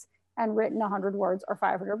 minutes and written 100 words or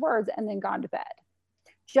 500 words and then gone to bed,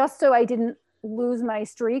 just so I didn't lose my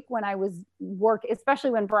streak when I was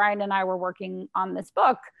especially when Brian and I were working on this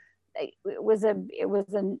book. It was a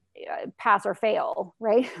pass or fail,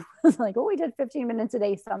 right? It was like, oh, we did 15 minutes a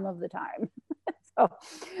day some of the time.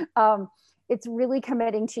 So it's really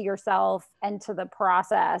committing to yourself and to the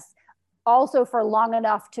process, also for long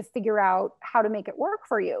enough to figure out how to make it work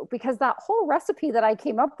for you. Because that whole recipe that I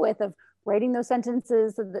came up with of writing those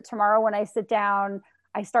sentences so that tomorrow when I sit down,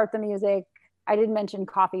 I start the music. I didn't mention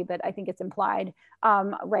coffee, but I think it's implied,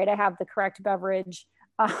 right? I have the correct beverage,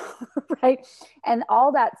 right? And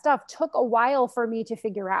all that stuff took a while for me to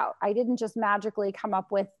figure out. I didn't just magically come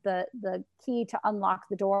up with the key to unlock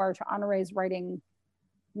the door to Honore's writing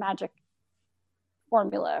magic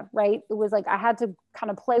formula, right? It was like, I had to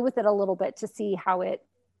kind of play with it a little bit to see how it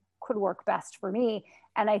could work best for me.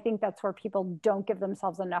 And I think that's where people don't give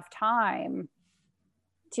themselves enough time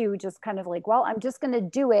to just kind of like, well, I'm just going to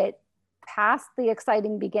do it past the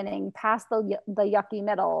exciting beginning, past the yucky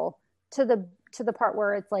middle, to the part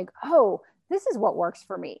where it's like, oh, this is what works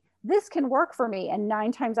for me. This can work for me. And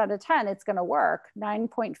 9 times out of 10, it's going to work.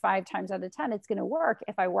 9.5 times out of 10, it's going to work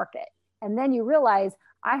if I work it. And then you realize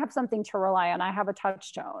I have something to rely on. I have a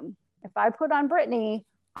touch tone. If I put on Brittany,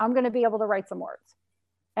 I'm going to be able to write some words.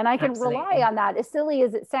 And I can rely on that. As silly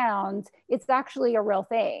as it sounds, it's actually a real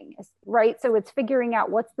thing, right? So it's figuring out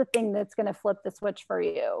what's the thing that's going to flip the switch for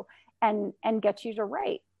you and get you to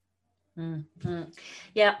write. Mm-hmm.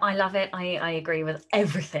 Yeah, I love it. I agree with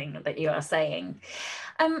everything that you are saying.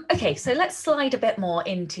 Okay, so let's slide a bit more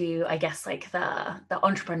into, I guess, like the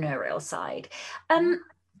entrepreneurial side.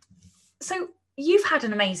 So you've had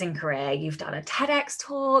an amazing career. You've done a TEDx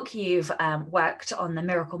talk. You've worked on the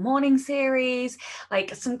Miracle Morning series,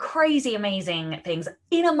 like some crazy, amazing things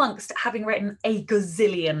in amongst having written a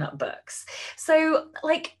gazillion books. So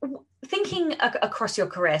like thinking across your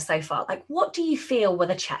career so far, like what do you feel were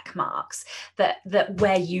the check marks that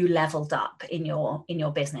where you leveled up in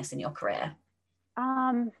your business, in your career?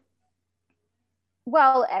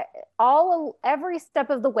 Well, every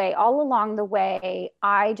step of the way, all along the way,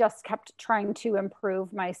 I just kept trying to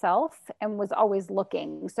improve myself and was always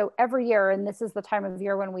looking. So every year, and this is the time of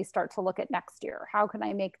year when we start to look at next year. How can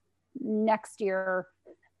I make next year?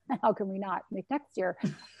 How can we not make next year?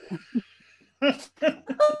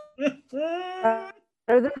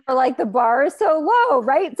 Like the bar is so low,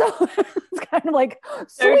 right? So it's kind of like,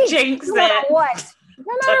 sweet, jinx no matter what.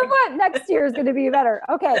 No matter what, next year is going to be better.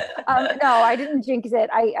 Okay. No, I didn't jinx it.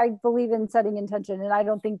 I believe in setting intention. And I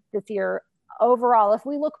don't think this year overall, if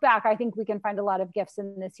we look back, I think we can find a lot of gifts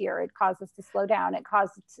in this year. It caused us to slow down. It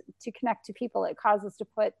caused us to connect to people. It caused us to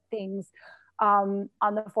put things on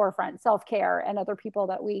the forefront, self-care and other people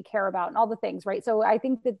that we care about and all the things, right? So I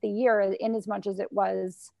think that the year, in as much as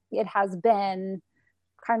it has been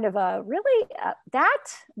kind of a really,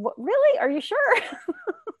 really, are you sure?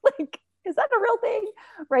 Like, is that a real thing?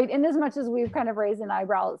 Right. In as much as we've kind of raised an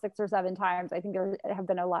eyebrow 6 or 7 times, I think there have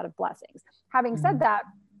been a lot of blessings. Having said that,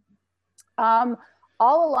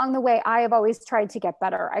 all along the way, I have always tried to get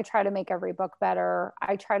better. I try to make every book better.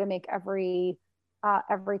 I try to make every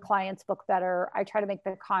client's book better. I try to make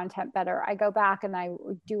the content better. I go back and I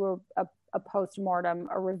do a post-mortem,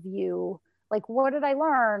 a review. Like, what did I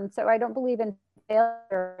learn? So I don't believe in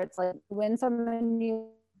failure. It's like win something new.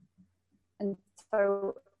 And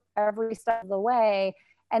so every step of the way.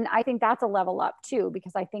 And I think that's a level up too,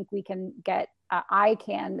 because I think we can get,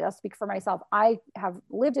 I'll speak for myself. I have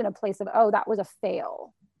lived in a place of, oh, that was a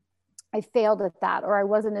fail. I failed at that, or I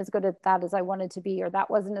wasn't as good at that as I wanted to be, or that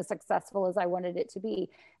wasn't as successful as I wanted it to be.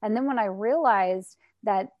 And then when I realized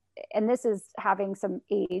that, and this is having some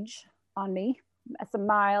age on me, some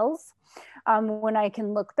miles, when I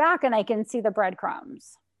can look back and I can see the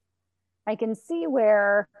breadcrumbs, I can see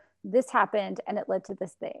where this happened and it led to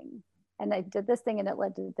this thing, and I did this thing and it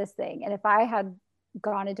led to this thing. And if I had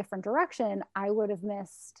gone a different direction, I would have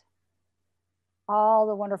missed all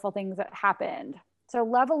the wonderful things that happened. So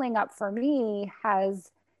leveling up for me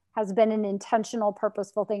has been an intentional,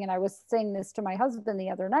 purposeful thing. And I was saying this to my husband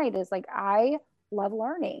the other night, is like, I love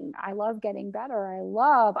learning. I love getting better.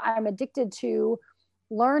 I'm addicted to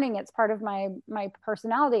learning. It's part of my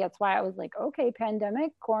personality. That's why I was like, okay,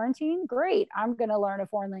 pandemic, quarantine, great. I'm going to learn a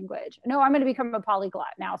foreign language. No, I'm going to become a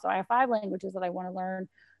polyglot now. So I have 5 languages that I want to learn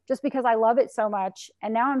just because I love it so much.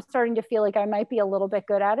 And now I'm starting to feel like I might be a little bit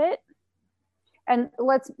good at it. And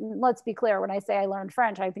let's be clear. When I say I learned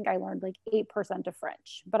French, I think I learned like 8% of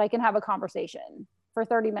French, but I can have a conversation for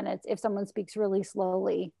 30 minutes if someone speaks really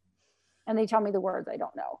slowly and they tell me the words I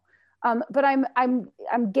don't know. But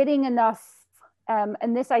I'm getting enough.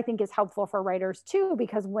 And this, I think, is helpful for writers too,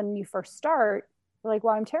 because when you first start, you're like,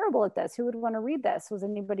 well, I'm terrible at this. Who would want to read this? Was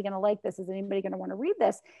anybody going to like this? Is anybody going to want to read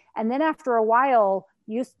this? And then after a while,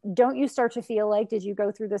 you start to feel like, did you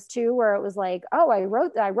go through this too, where it was like, oh, I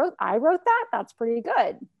wrote that. That's pretty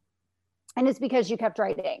good. And it's because you kept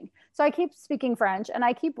writing. So I keep speaking French and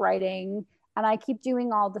I keep writing and I keep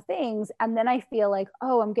doing all the things. And then I feel like,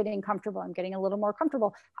 oh, I'm getting comfortable. I'm getting a little more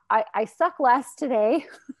comfortable. I suck less today.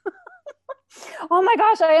 Oh my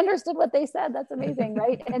gosh, I understood what they said. That's amazing,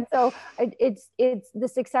 right? And so it's the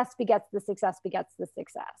success begets the success begets the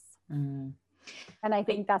success. Mm. And I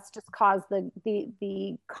think that's just caused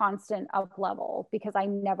the constant up level, because I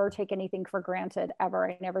never take anything for granted ever.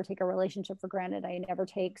 I never take a relationship for granted. I never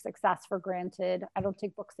take success for granted. I don't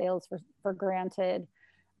take book sales for granted.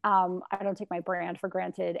 I don't take my brand for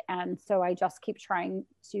granted. And so I just keep trying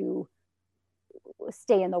to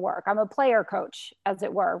stay in the work. I'm a player coach, as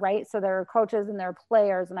it were, right? So there are coaches and there are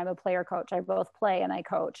players, and I'm a player coach. I both play and I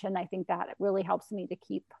coach. And I think that it really helps me to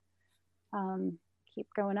keep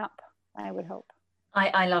going up, I would hope.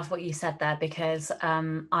 I love what you said there, because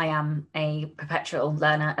I am a perpetual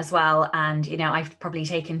learner as well. And, I've probably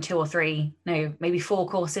taken 2 or 3, no, maybe 4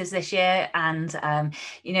 courses this year. And,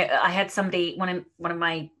 I had somebody, one of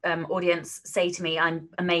my audience say to me, I'm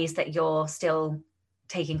amazed that you're still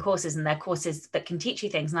taking courses, and they're courses that can teach you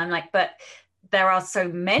things. And I'm like, but there are so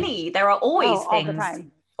many, there are always all the things.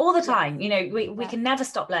 time. All the time, we Yeah. can never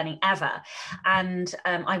stop learning ever. And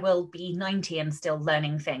I will be 90 and still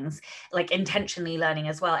learning things, like intentionally learning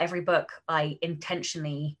as well. Every book, I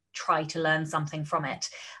intentionally try to learn something from it,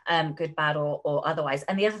 good, bad, or otherwise.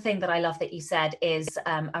 And the other thing that I love that you said is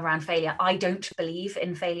around failure. I don't believe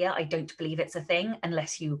in failure. I don't believe it's a thing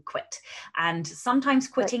unless you quit. And sometimes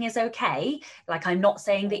quitting is okay. Like, I'm not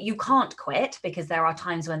saying that you can't quit, because there are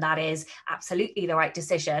times when that is absolutely the right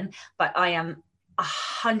decision, but I am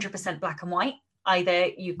 100% black and white. Either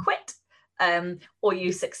you quit or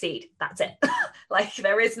you succeed. That's it. Like,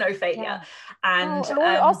 there is no failure. Yeah. And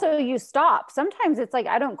or also you stop. Sometimes it's like,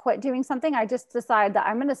 I don't quit doing something. I just decide that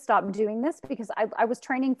I'm going to stop doing this, because I was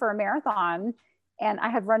training for a marathon, and I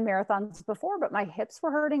had run marathons before, but my hips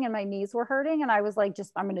were hurting and my knees were hurting. And I was like,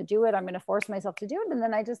 I'm going to do it. I'm going to force myself to do it. And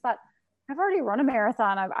then I just thought, I've already run a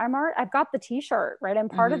marathon. I've got the t-shirt, right? I'm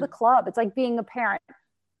part of the club. It's like being a parent.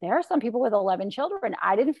 There are some people with 11 children.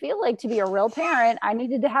 I didn't feel like, to be a real parent, I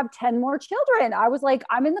needed to have 10 more children. I was like,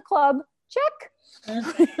 I'm in the club. Check.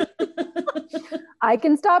 I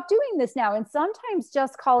can stop doing this now. And sometimes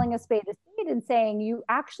just calling a spade and saying you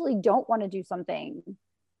actually don't want to do something,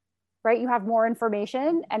 right? You have more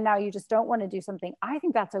information and now you just don't want to do something. I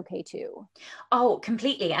think that's okay too. Oh,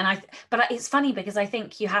 completely. But it's funny, because I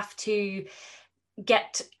think you have to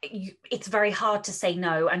it's very hard to say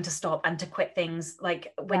no and to stop and to quit things,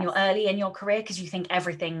 like when you're early in your career, because you think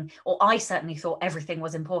everything, or I certainly thought everything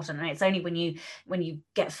was important. And it's only when you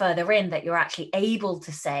get further in that you're actually able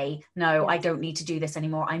to say, no, I don't need to do this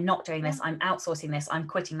anymore. I'm not doing this. I'm outsourcing this. I'm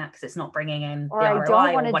quitting that because it's not bringing in the ROI,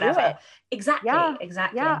 don't want to or whatever. do it. Exactly.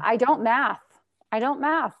 Yeah. I don't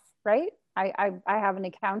math, right? I have an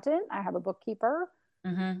accountant, I have a bookkeeper,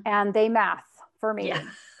 and they math for me. Yeah.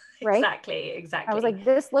 Right? Exactly. I was like,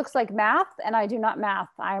 this looks like math, and I do not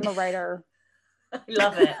math. I am a writer. I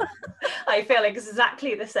love it. I feel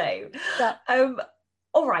exactly the same. Yeah.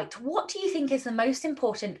 All right. What do you think is the most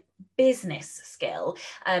important business skill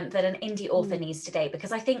that an indie author needs today?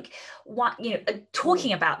 Because I think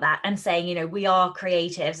talking about that and saying, we are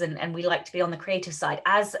creatives and we like to be on the creative side,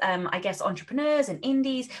 as I guess entrepreneurs and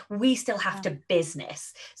indies, we still have to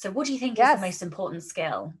business. So what do you think is the most important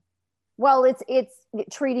skill? Well, it's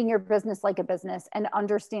treating your business like a business, and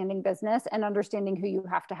understanding business, and understanding who you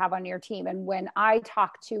have to have on your team. And when I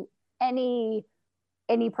talk to any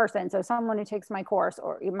person, so someone who takes my course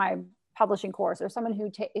or my publishing course, or someone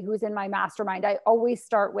who's in my mastermind, I always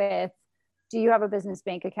start with, do you have a business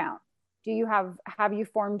bank account? Do you have you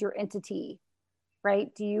formed your entity,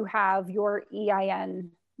 right? Do you have your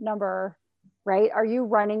EIN number, right? Are you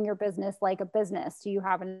running your business like a business? Do you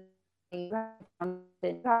have a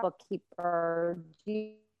bookkeeper,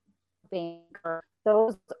 banker?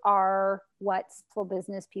 Those are what successful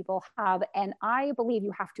business people have. And I believe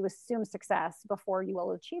you have to assume success before you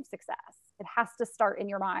will achieve success. It has to start in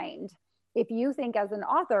your mind. If you think, as an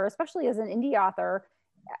author, especially as an indie author,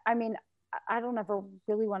 I mean, I don't ever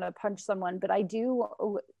really want to punch someone, but I do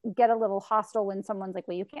get a little hostile when someone's like,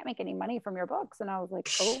 well, you can't make any money from your books. And I was like,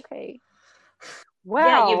 okay.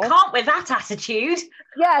 Well, yeah, you can't with that attitude.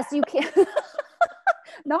 Yes, you can.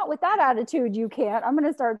 Not with that attitude, you can't. I'm going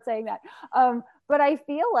to start saying that. But I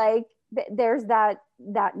feel like there's that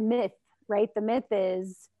myth, right? The myth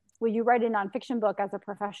is, well, you write a nonfiction book as a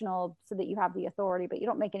professional so that you have the authority, but you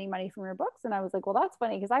don't make any money from your books. And I was like, well, that's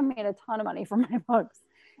funny, because I made a ton of money from my books,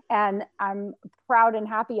 and I'm proud and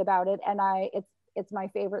happy about it. And it's my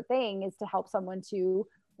favorite thing is to help someone to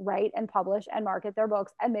write and publish and market their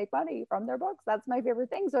books and make money from their books. That's my favorite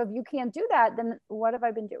thing. So if you can't do that, then what have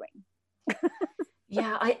I been doing?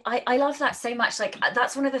 Yeah, I love that so much. Like,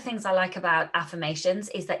 that's one of the things I like about affirmations,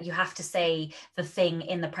 is that you have to say the thing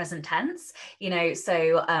in the present tense,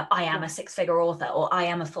 so I am a 6-figure author, or I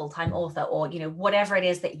am a full-time author, or, whatever it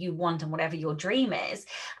is that you want and whatever your dream is.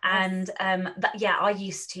 And I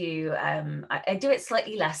used to, I do it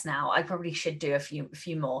slightly less now. I probably should do a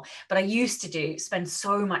few more, but I used to spend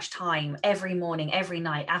so much time every morning, every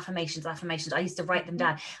night, affirmations. I used to write them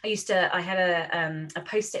down. I had a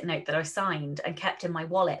Post-it note that I signed and kept in my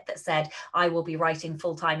wallet that said, I will be writing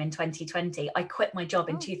full-time in 2020. I quit my job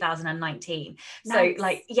in 2019. Nice. So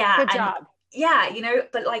like, yeah. Good job. Yeah,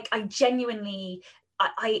 but like, I genuinely,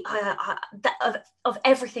 of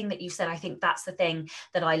everything that you said, I think that's the thing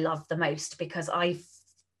that I love the most, because I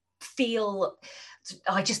feel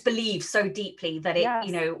I just believe so deeply that it, Yes.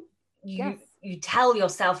 you know, Yes. you tell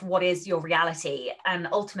yourself what is your reality. And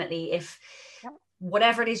ultimately, if Yep.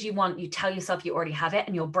 whatever it is you want, you tell yourself you already have it,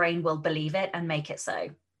 and your brain will believe it and make it so.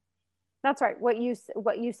 That's right. What you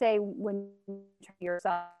say when you tell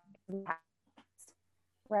yourself,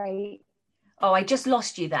 right? Oh, I just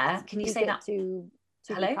lost you there. Can you Speak say it that? to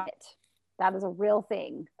Hello? become it. That is a real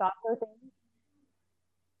thing. Thoughts are things.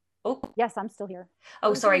 Oh, Yes, I'm still here. oh,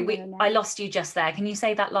 We're sorry. getting there now. I lost you just there. Can you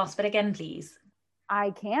say that last bit again, please?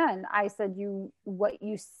 I can. I said what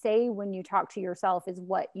you say when you talk to yourself is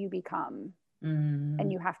what you become.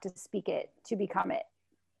 And you have to speak it to become it.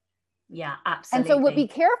 Yeah, absolutely. And so be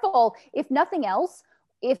careful, if nothing else,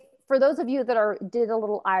 if for those of you that did a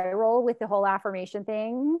little eye roll with the whole affirmation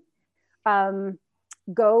thing,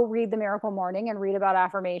 go read The Miracle Morning and read about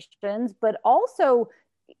affirmations. But also,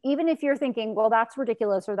 even if you're thinking, well, that's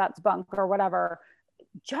ridiculous or that's bunk or whatever,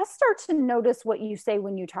 just start to notice what you say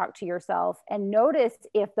when you talk to yourself, and notice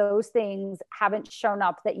if those things haven't shown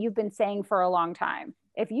up that you've been saying for a long time.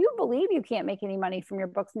 If you believe you can't make any money from your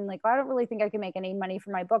books and like, I don't really think I can make any money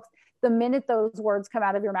from my books, the minute those words come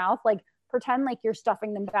out of your mouth, like pretend like you're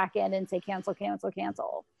stuffing them back in and say, cancel, cancel,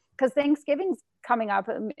 cancel. Because Thanksgiving's coming up.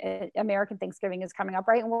 American Thanksgiving is coming up,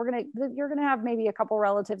 right? And you're going to have maybe a couple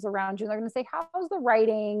relatives around you, and they're going to say, how's the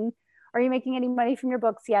writing? Are you making any money from your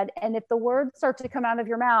books yet? And if the words start to come out of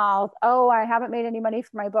your mouth, oh, I haven't made any money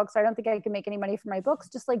from my books, I don't think I can make any money from my books,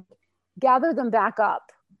 just like gather them back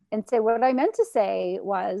up and say, what I meant to say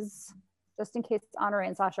was, just in case Honore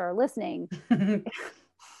and Sasha are listening,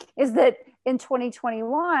 is that in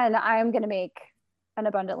 2021, I'm going to make an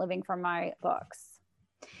abundant living from my books.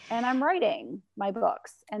 And I'm writing my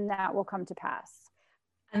books, and that will come to pass.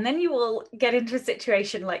 And then you will get into a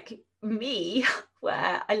situation like me,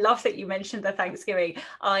 where I love that you mentioned the Thanksgiving.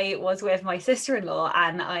 I was with my sister-in-law,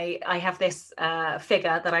 and I have this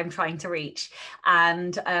figure that I'm trying to reach.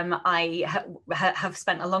 And I have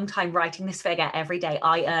spent a long time writing this figure every day.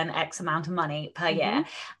 I earn X amount of money per year.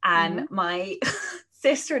 And my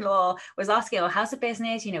sister-in-law was asking, oh, how's the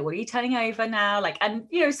business? You know, what are you turning over now? Like, and,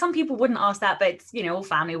 you know, some people wouldn't ask that, but it's, you know, all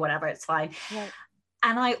family, whatever, it's fine. Right.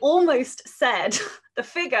 And I almost said the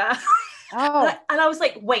figure. Oh. And I was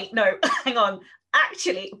like, wait, no, hang on.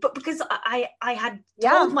 Actually, but because I had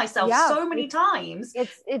told myself so many times.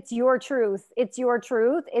 It's your truth. It's your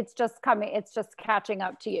truth. It's just catching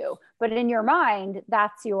up to you. But in your mind,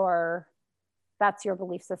 that's your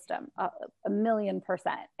belief system,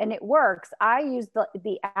 1,000,000%. And it works. I use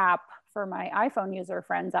the app for my iPhone user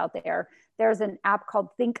friends out there. There's an app called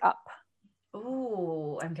Think Up.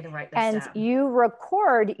 Oh, I'm going to write this down. And you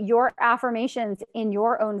record your affirmations in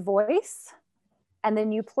your own voice, and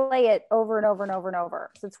then you play it over and over and over and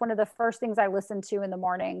over. So it's one of the first things I listen to in the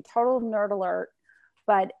morning. Total nerd alert.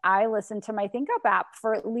 But I listen to my Think Up app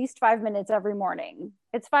for at least 5 minutes every morning.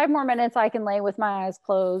 It's 5 more minutes I can lay with my eyes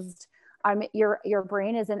closed. Your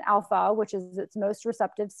brain is in alpha, which is its most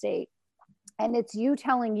receptive state. And it's you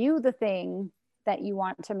telling you the thing that you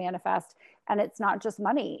want to manifest. And it's not just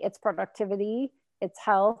money, it's productivity, it's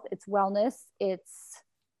health, it's wellness, it's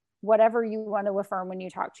whatever you want to affirm when you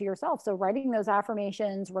talk to yourself. So writing those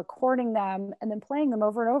affirmations, recording them, and then playing them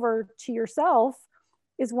over and over to yourself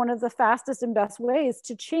is one of the fastest and best ways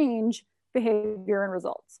to change behavior and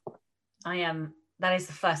results. That is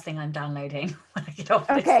the first thing I'm downloading when I get off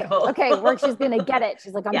this call. Okay, where she's going to get it.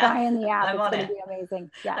 She's like, I'm buying the app. It's going to be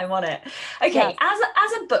amazing. Yeah, I'm on it. Okay,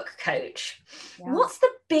 as a book coach, what's the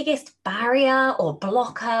biggest barrier or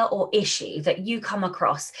blocker or issue that you come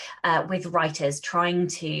across with writers trying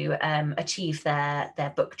to achieve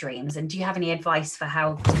their book dreams? And do you have any advice for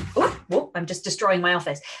how? I'm just destroying my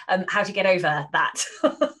office. How to get over that?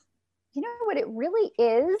 You know what it really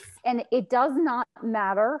is, and it does not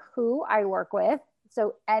matter who I work with.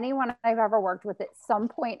 So anyone I've ever worked with at some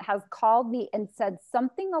point has called me and said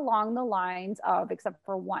something along the lines of, except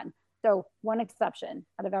for one. So one exception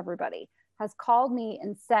out of everybody has called me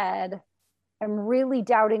and said, I'm really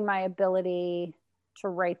doubting my ability to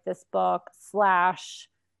write this book, /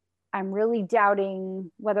 I'm really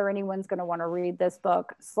doubting whether anyone's going to want to read this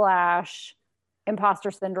book, /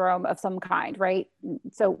 imposter syndrome of some kind, right?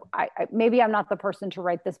 So I maybe I'm not the person to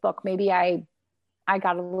write this book. Maybe I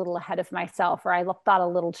got a little ahead of myself, or I thought a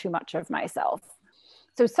little too much of myself.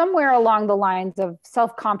 So somewhere along the lines of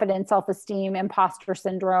self-confidence, self-esteem, imposter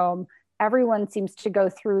syndrome, everyone seems to go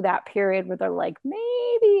through that period where they're like,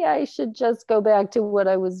 maybe I should just go back to what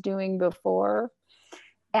I was doing before.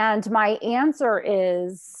 And my answer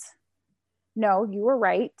is, no, you were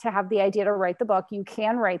right to have the idea to write the book. You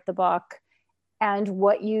can write the book. And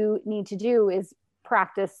what you need to do is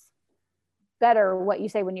practice better what you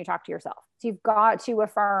say when you talk to yourself. So you've got to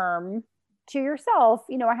affirm to yourself,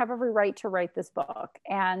 you know, I have every right to write this book.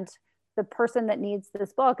 And the person that needs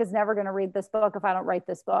this book is never going to read this book if I don't write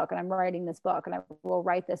this book. And I'm writing this book, and I will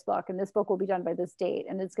write this book, and this book will be done by this date.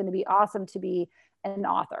 And it's going to be awesome to be an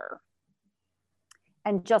author.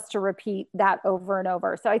 And just to repeat that over and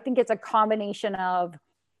over. So I think it's a combination of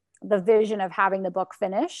the vision of having the book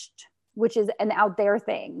finished, which is an out there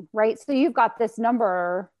thing, right? So you've got this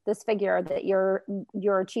number, this figure that you're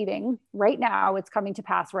achieving right now. It's coming to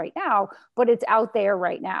pass right now, but it's out there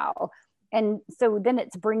right now. And so then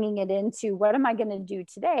it's bringing it into, what am I going to do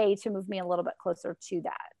today to move me a little bit closer to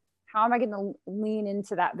that? How am I going to lean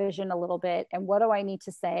into that vision a little bit? And what do I need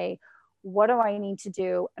to say? What do I need to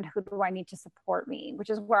do? And who do I need to support me? Which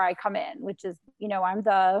is where I come in, which is, you know, I'm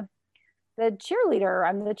the cheerleader.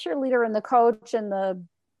 I'm the cheerleader and the coach and the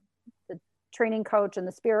training coach and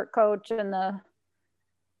the spirit coach and the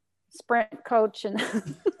sprint coach and,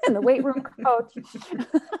 and the weight room coach.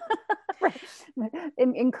 Right.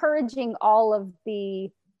 Encouraging all of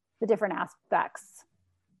the different aspects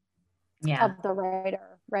of the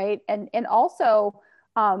writer, right? And also,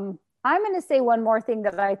 I'm going to say one more thing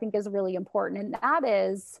that I think is really important, and that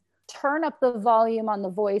is turn up the volume on the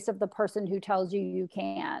voice of the person who tells you you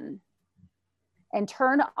can, and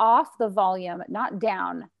turn off the volume, not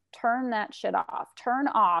down, turn that shit off, turn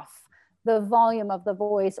off the volume of the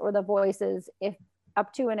voice or the voices, if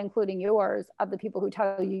up to and including yours, of the people who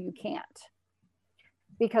tell you you can't.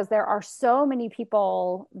 Because there are so many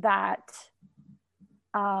people that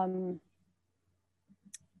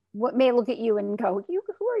what may look at you and go,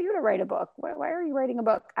 who are you to write a book? Why are you writing a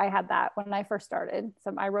book? I had that when I first started.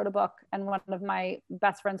 So I wrote a book, and one of my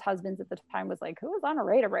best friend's husbands at the time was like, who is on a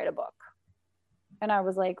way to write a book? And I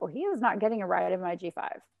was like, well, he is not getting a ride in my G5.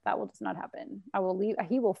 That will just not happen. I will leave.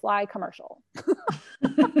 He will fly commercial.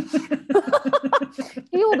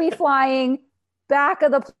 He will be flying back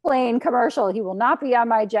of the plane commercial. He will not be on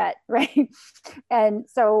my jet, right? And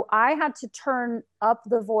so I had to turn up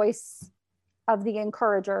the voice of the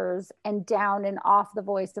encouragers and down and off the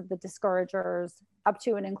voice of the discouragers, up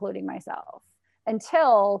to and including myself,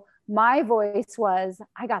 until my voice was,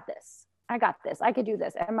 I got this. I got this. I could do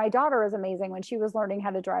this. And my daughter is amazing. When she was learning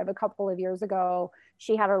how to drive a couple of years ago,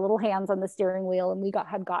 she had her little hands on the steering wheel, and we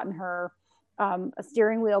had gotten her a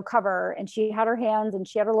steering wheel cover, and she had her hands and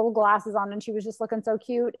she had her little glasses on, and she was just looking so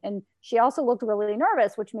cute. And she also looked really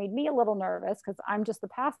nervous, which made me a little nervous because I'm just the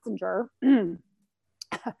passenger.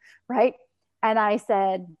 Right. And I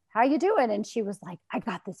said, how you doing? And she was like, I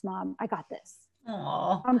got this, Mom. I got this.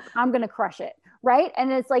 I'm going to crush it. Right.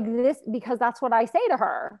 And it's like this, because that's what I say to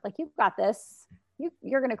her. Like, you've got this.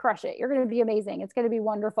 You're going to crush it. You're going to be amazing. It's going to be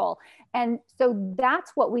wonderful. And so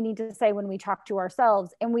that's what we need to say when we talk to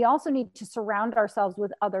ourselves. And we also need to surround ourselves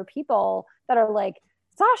with other people that are like,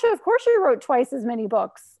 Sasha, of course you wrote twice as many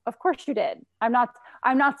books. Of course you did. I'm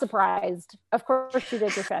not surprised. Of course you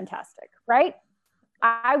did. You're fantastic. Right.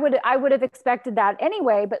 I would have expected that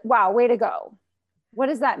anyway, but wow, way to go. What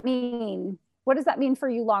does that mean? What does that mean for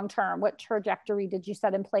you long-term? What trajectory did you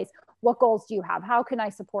set in place? What goals do you have? How can I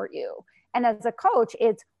support you? And as a coach,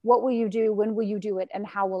 it's what will you do? When will you do it? And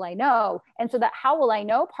how will I know? And so that how will I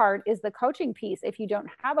know part is the coaching piece. If you don't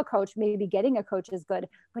have a coach, maybe getting a coach is good,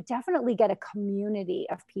 but definitely get a community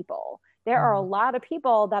of people. There are a lot of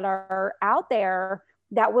people that are out there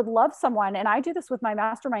that would love someone. And I do this with my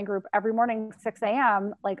mastermind group every morning, 6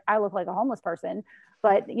 a.m. Like, I look like a homeless person,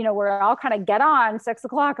 but you know, we're all kind of get on 6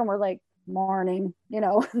 o'clock and we're like, morning, you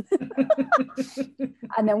know,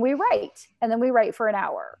 and then we write for an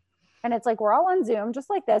hour. And it's like, we're all on Zoom just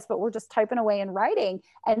like this, but we're just typing away and writing.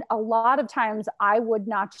 And a lot of times I would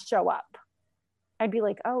not show up. I'd be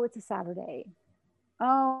like, oh, it's a Saturday.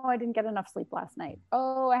 Oh, I didn't get enough sleep last night.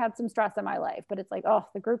 Oh, I had some stress in my life. But it's like, oh,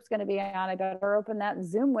 the group's going to be on. I better open that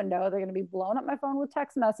Zoom window. They're going to be blowing up my phone with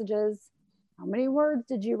text messages. How many words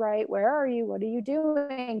did you write? Where are you? What are you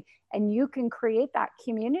doing? And you can create that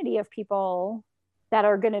community of people that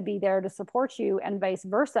are going to be there to support you, and vice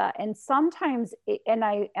versa. And sometimes, and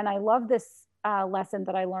I love this lesson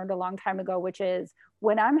that I learned a long time ago, which is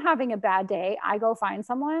when I'm having a bad day, I go find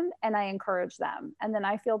someone and I encourage them, and then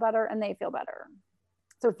I feel better and they feel better.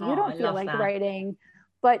 So if you don't feel like writing,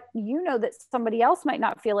 but you know that somebody else might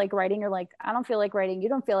not feel like writing, you're like, I don't feel like writing. You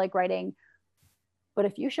don't feel like writing. But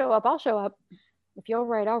if you show up, I'll show up. If you'll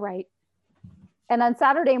write, I'll write. And on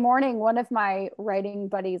Saturday morning, one of my writing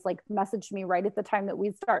buddies like messaged me right at the time that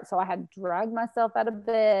we'd start. So I had dragged myself out of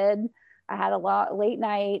bed. I had a late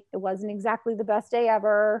night. It wasn't exactly the best day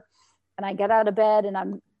ever. And I get out of bed and I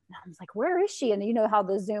was like, where is she? And you know how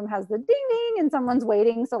the Zoom has the ding ding and someone's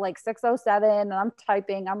waiting. So like 6:07 and I'm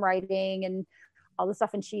typing, I'm writing, and all this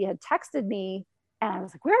stuff. And she had texted me and I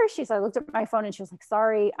was like, where is she? So I looked at my phone and she was like,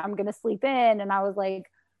 sorry, I'm going to sleep in. And I was like,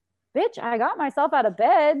 bitch, I got myself out of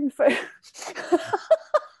bed for,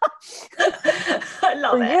 I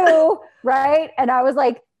love for it. you. Right. And I was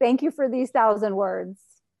like, thank you for these 1,000 words.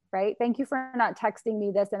 Right. Thank you for not texting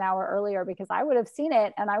me this an hour earlier, because I would have seen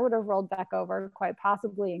it and I would have rolled back over quite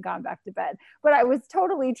possibly and gone back to bed. But I was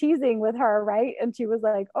totally teasing with her. Right. And she was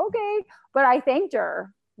like, okay. But I thanked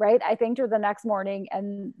her. Right. I thanked her the next morning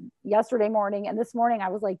and yesterday morning. And this morning I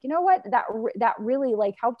was like, you know what? That really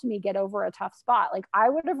like helped me get over a tough spot. Like I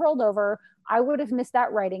would have rolled over. I would have missed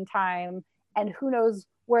that writing time. And who knows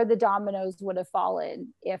where the dominoes would have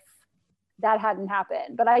fallen if that hadn't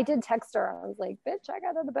happened. But I did text her. I was like, bitch, I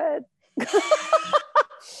got out of bed.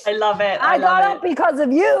 I love it. I got up because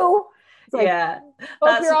of you. It's like, yeah.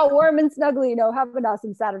 Hope you're all warm and snuggly, you know, have an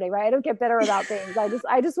awesome Saturday, right? I don't get bitter about things.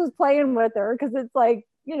 I just was playing with her because it's like,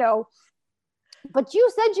 you know, but you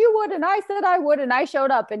said you would, and I said I would, and I showed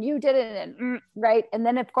up and you didn't, and right. And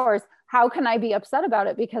then of course, how can I be upset about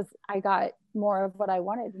it? Because I got more of what I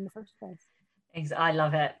wanted in the first place. I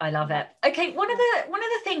love it. I love it. Okay, one of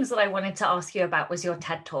the things that I wanted to ask you about was your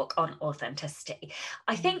TED Talk on authenticity.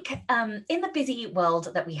 I think in the busy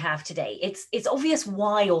world that we have today, it's obvious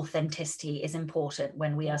why authenticity is important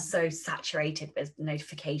when we are so saturated with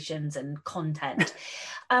notifications and content.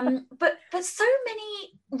 But so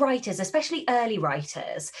many writers, especially early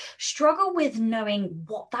writers, struggle with knowing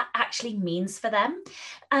what that actually means for them.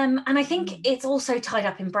 And I think it's also tied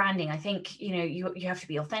up in branding. I think, you know, you have to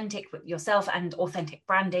be authentic with yourself and authentic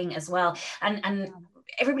branding as well. And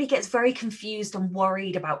everybody gets very confused and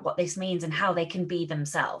worried about what this means and how they can be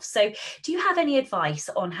themselves. So do you have any advice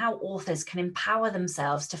on how authors can empower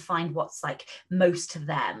themselves to find what's like most to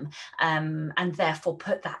them, and therefore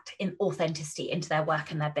put that in authenticity into their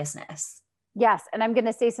work and their business? Yes. And I'm going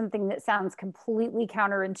to say something that sounds completely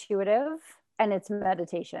counterintuitive, and it's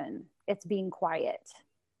meditation. It's being quiet.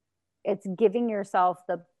 It's giving yourself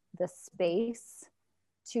the space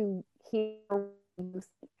to hear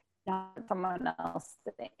not someone else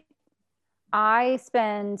think. I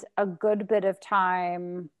spend a good bit of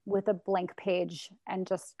time with a blank page and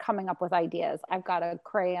just coming up with ideas. I've got a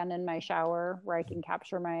crayon in my shower where I can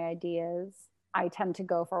capture my ideas. I tend to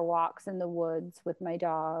go for walks in the woods with my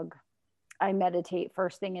dog. I meditate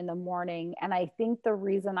first thing in the morning. And I think the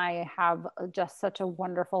reason I have just such a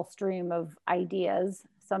wonderful stream of ideas,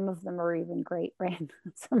 some of them are even great, right?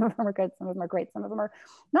 Some of them are good, some of them are great, some of them are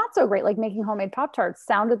not so great, like making homemade Pop-Tarts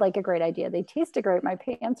sounded like a great idea. They tasted great. My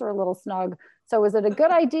pants are a little snug. So is it a good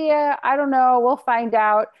idea? I don't know. We'll find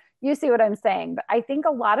out. You see what I'm saying? But I think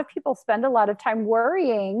a lot of people spend a lot of time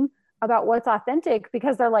worrying about what's authentic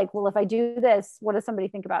because they're like, well, if I do this, what does somebody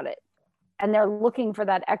think about it? And they're looking for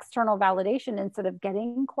that external validation instead of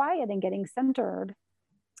getting quiet and getting centered.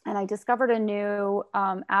 And I discovered a new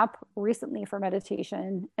app recently for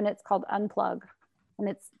meditation, and it's called Unplug. And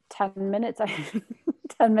it's 10 minutes,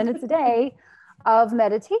 10 minutes a day of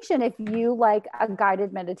meditation. If you like a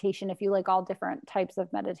guided meditation, if you like all different types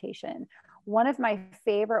of meditation. One of my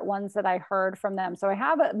favorite ones that I heard from them. So I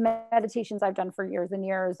have meditations I've done for years and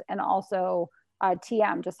years, and also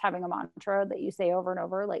TM, just having a mantra that you say over and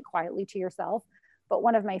over, like quietly to yourself. But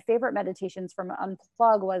one of my favorite meditations from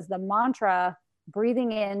Unplug was the mantra,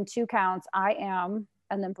 breathing in 2 counts, I am,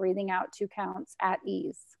 and then breathing out 2 counts, at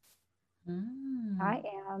ease. I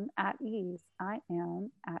am at ease. I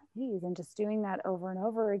am at ease. And just doing that over and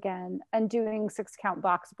over again, and doing 6 count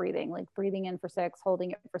box breathing, like breathing in for 6, holding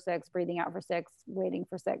it for 6, breathing out for 6, waiting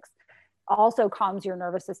for 6. Also calms your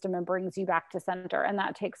nervous system and brings you back to center. And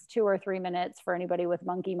that takes 2 or 3 minutes for anybody with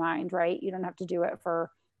monkey mind, right? You don't have to do it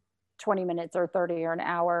for 20 minutes or 30 or an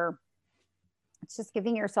hour. It's just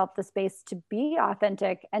giving yourself the space to be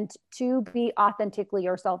authentic and to be authentically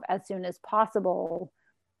yourself as soon as possible.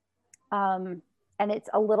 And it's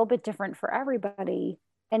a little bit different for everybody.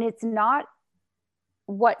 And it's not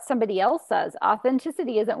what somebody else says.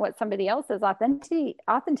 Authenticity isn't what somebody else says.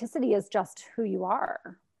 Authenticity is just who you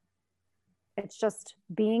are. It's just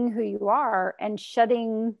being who you are and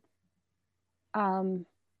shedding. And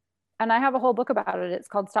I have a whole book about it. It's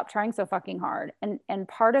called Stop Trying So Fucking Hard. And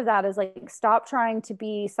part of that is like, stop trying to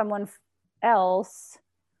be someone else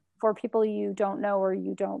for people you don't know or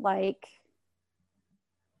you don't like,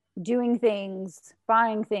 doing things,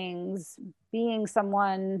 buying things, being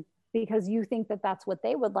someone because you think that that's what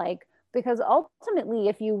they would like. Because ultimately,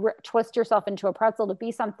 if you twist yourself into a pretzel to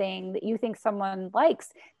be something that you think someone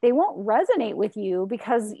likes, they won't resonate with you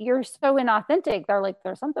because you're so inauthentic. They're like,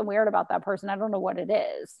 there's something weird about that person. I don't know what it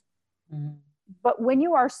is. Mm-hmm. But when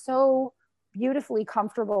you are so beautifully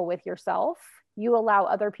comfortable with yourself you allow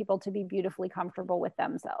other people to be beautifully comfortable with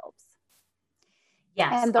themselves.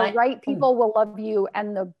 Yes. And the right people will love you,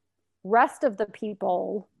 and the rest of the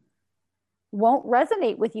people won't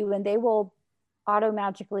resonate with you, and they will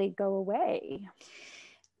automatically go away.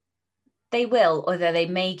 They will, although they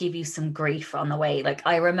may give you some grief on the way. Like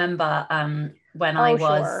I remember when I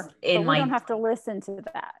was in we don't have to listen to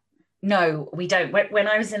that. No, we don't. When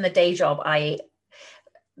I was in the day job,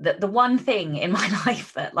 the one thing in my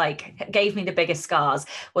life that like gave me the biggest scars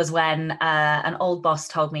was when an old boss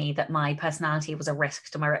told me that my personality was a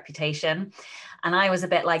risk to my reputation. And I was a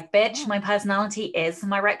bit like, bitch, my personality is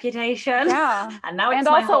my reputation. Yeah. And now it's and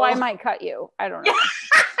my also whole... I might cut you. I don't know.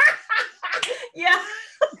 Yeah.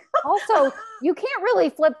 Also, you can't really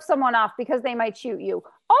flip someone off because they might shoot you.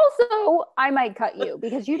 Also, I might cut you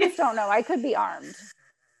because you just don't know. I could be armed.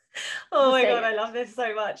 Oh my God, I love this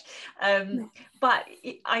so much. But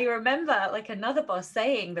I remember like another boss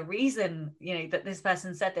saying the reason, you know, that this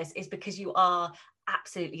person said this is because you are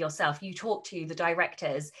absolutely yourself. You talk to the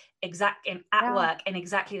directors at work in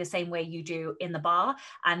exactly the same way you do in the bar.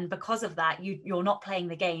 And because of that, you're not playing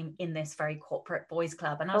the game in this very corporate boys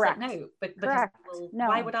club. And I was like, no, because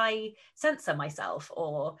why would I censor myself?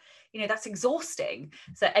 Or, you know, that's exhausting.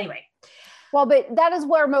 So anyway. Well, but that is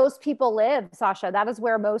where most people live, Sasha. That is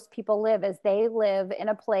where most people live, is they live in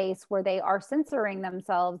a place where they are censoring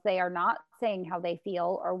themselves. They are not saying how they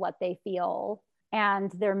feel or what they feel,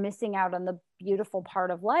 and they're missing out on the beautiful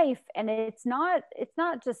part of life. And it's not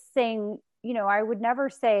just saying, you know, I would never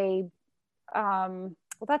say,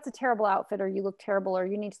 well, that's a terrible outfit, or you look terrible, or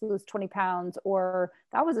you need to lose 20 pounds, or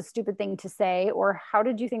that was a stupid thing to say, or how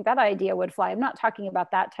did you think that idea would fly? I'm not talking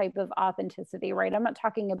about that type of authenticity, right? I'm not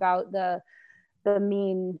talking about the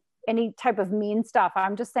mean, any type of mean stuff.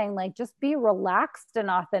 I'm just saying, like, just be relaxed and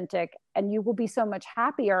authentic, and you will be so much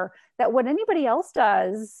happier that what anybody else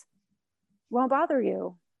does won't bother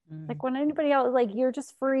you. Like when anybody else, like, you're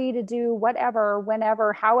just free to do whatever,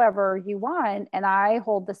 whenever, however you want. And I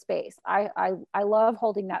hold the space. I love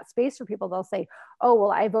holding that space for people. They'll say, oh,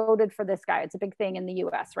 well, I voted for this guy. It's a big thing in the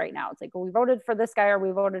US right now. It's like, well, we voted for this guy, or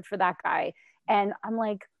we voted for that guy. And I'm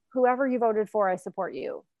like, whoever you voted for, I support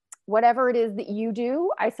you. Whatever it is that you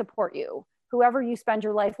do, I support you. Whoever you spend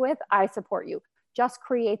your life with, I support you. Just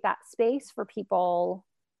create that space for people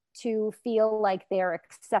to feel like they're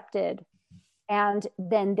accepted, and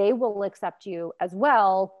then they will accept you as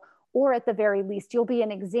well. Or at the very least, you'll be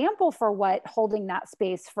an example for what holding that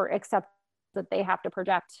space for accept, that they have to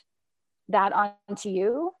project that onto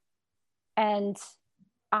you. And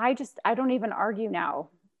I don't even argue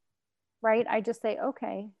now, right? I just say,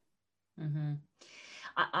 okay. Mm-hmm.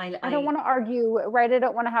 I don't want to argue, right? I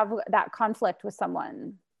don't want to have that conflict with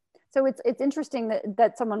someone. So it's interesting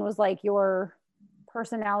that someone was like, your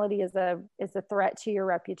personality is a threat to your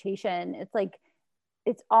reputation. It's like,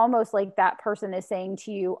 it's almost like that person is saying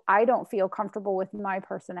to you, I don't feel comfortable with my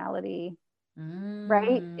personality,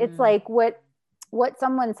 right? It's like what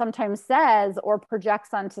someone sometimes says or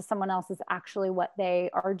projects onto someone else is actually what they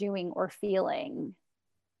are doing or feeling.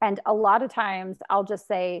 And a lot of times I'll just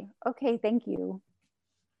say, okay, thank you.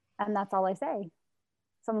 And that's all I say.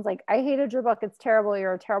 Someone's like, I hated your book. It's terrible.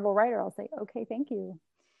 You're a terrible writer. I'll say, okay, thank you.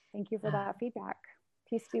 Thank you for that feedback.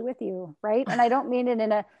 Peace be with you. Right. And I don't mean it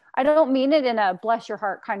in a bless your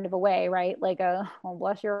heart kind of a way, right? Like oh,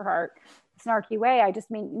 bless your heart, snarky way. I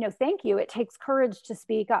just mean, you know, thank you. It takes courage to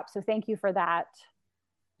speak up. So thank you for that.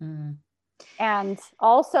 And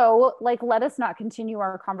also, like, let us not continue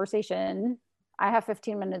our conversation. I have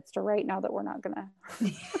 15 minutes to write now that we're not gonna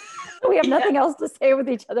we have nothing else to say with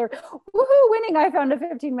each other. Woohoo, winning. I found a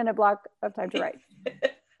 15-minute block of time to write.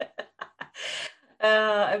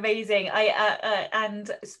 Amazing. And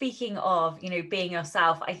speaking of, you know, being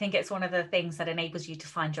yourself, I think it's one of the things that enables you to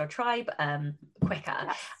find your tribe quicker.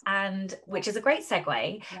 Yes. And which is a great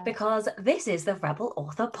segue, because this is the Rebel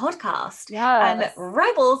Author Podcast. Yes. And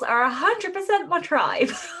rebels are 100% my tribe.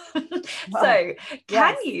 So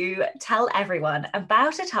can you tell everyone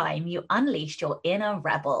about a time you unleashed your inner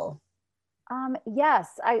rebel? Yes,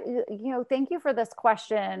 thank you for this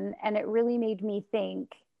question. And it really made me think.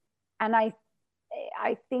 And I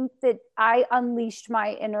think that I unleashed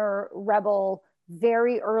my inner rebel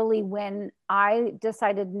very early when I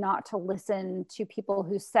decided not to listen to people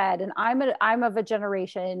who said, and I'm of a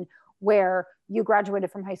generation where you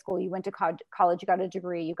graduated from high school, you went to college, you got a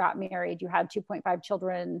degree, you got married, you had 2.5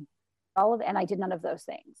 children, and I did none of those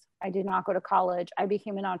things. I did not go to college. I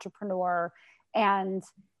became an entrepreneur, and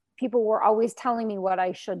people were always telling me what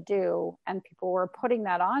I should do, and people were putting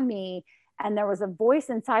that on me. And there was a voice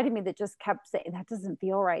inside of me that just kept saying, that doesn't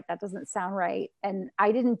feel right. That doesn't sound right. And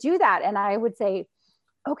I didn't do that. And I would say,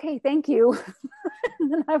 okay, thank you.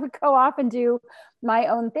 And then I would go off and do my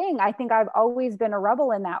own thing. I think I've always been a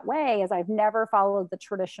rebel in that way, as I've never followed the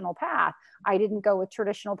traditional path. I didn't go with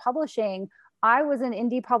traditional publishing. I was an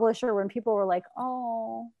indie publisher when people were like,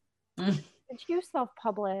 oh, did you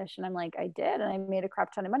self-publish? And I'm like, I did. And I made a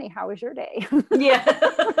crap ton of money. How was your day? Yeah.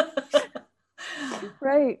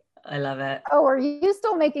 Right. I love it. Oh, are you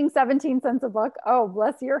still making 17 cents a book? Oh,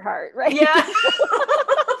 bless your heart. Right. Yeah.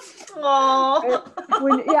 Aww.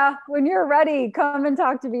 When you're ready, come and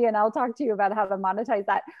talk to me and I'll talk to you about how to monetize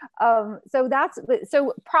that.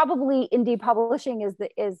 So probably indie publishing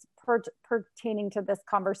is pertaining to this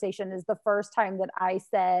conversation is the first time that I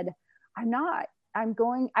said,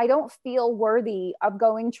 I don't feel worthy of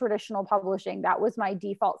going traditional publishing. That was my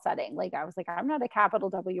default setting. Like, I was like, I'm not a capital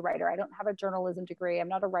W writer. I don't have a journalism degree. I'm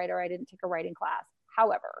not a writer. I didn't take a writing class.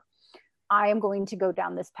 However, I am going to go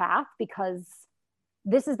down this path because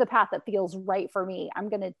this is the path that feels right for me. I'm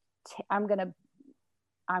going to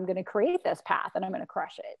create this path and I'm going to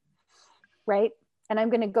crush it. Right. And I'm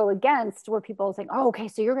going to go against where people are saying, oh, okay,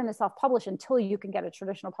 so you're going to self-publish until you can get a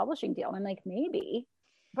traditional publishing deal. And I'm like, maybe.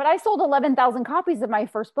 But I sold 11,000 copies of my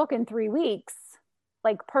first book in 3 weeks,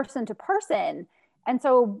 like person to person. And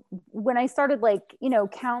so when I started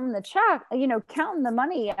counting the check, counting the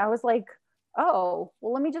money, I was like, oh,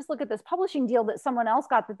 well, let me just look at this publishing deal that someone else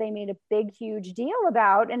got that they made a big, huge deal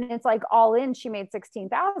about. And it's like all in, she made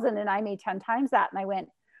 16,000 and I made 10 times that. And I went,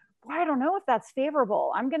 well, I don't know if that's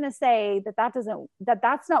favorable. I'm going to say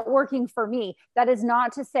that's not working for me. That is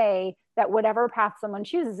not to say that whatever path someone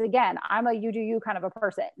chooses, again, I'm a you do you kind of a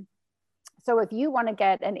person. So if you want to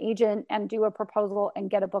get an agent and do a proposal and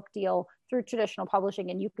get a book deal through traditional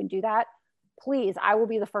publishing and you can do that, please, I will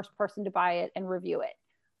be the first person to buy it and review it.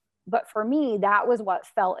 But for me, that was what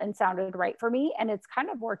felt and sounded right for me. And it's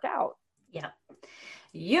kind of worked out. Yeah.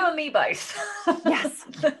 You and me both. Yes.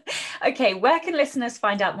 Okay. Where can listeners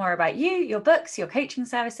find out more about you, your books, your coaching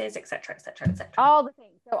services, et cetera, et cetera, et cetera? All the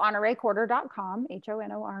things. So honorecorder.com,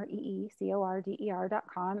 HONOREECOR.com.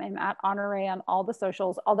 I'm at Honore on all the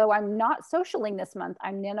socials, although I'm not socialing this month.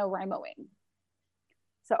 I'm NaNoWriMoing.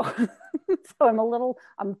 So,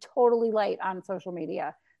 I'm totally light on social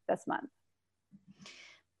media this month.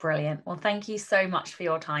 Brilliant. Well, thank you so much for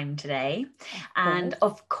your time today. And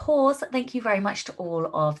of course, thank you very much to all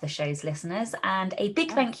of the show's listeners, and a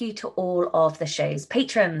big thank you to all of the show's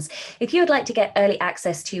patrons. If you would like to get early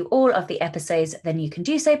access to all of the episodes, then you can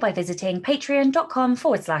do so by visiting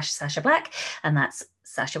patreon.com/Sasha Black. And that's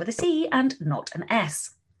Sasha with a C and not an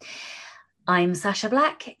S. I'm Sasha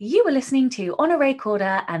Black. You were listening to Honore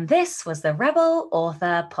Corder, and this was the Rebel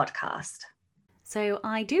Author Podcast. So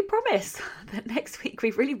I do promise that next week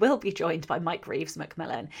we really will be joined by Mike Reeves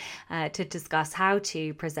McMillan to discuss how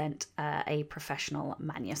to present a professional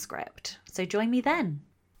manuscript. So join me then.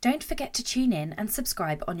 Don't forget to tune in and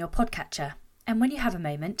subscribe on your podcatcher. And when you have a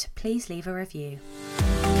moment, please leave a review.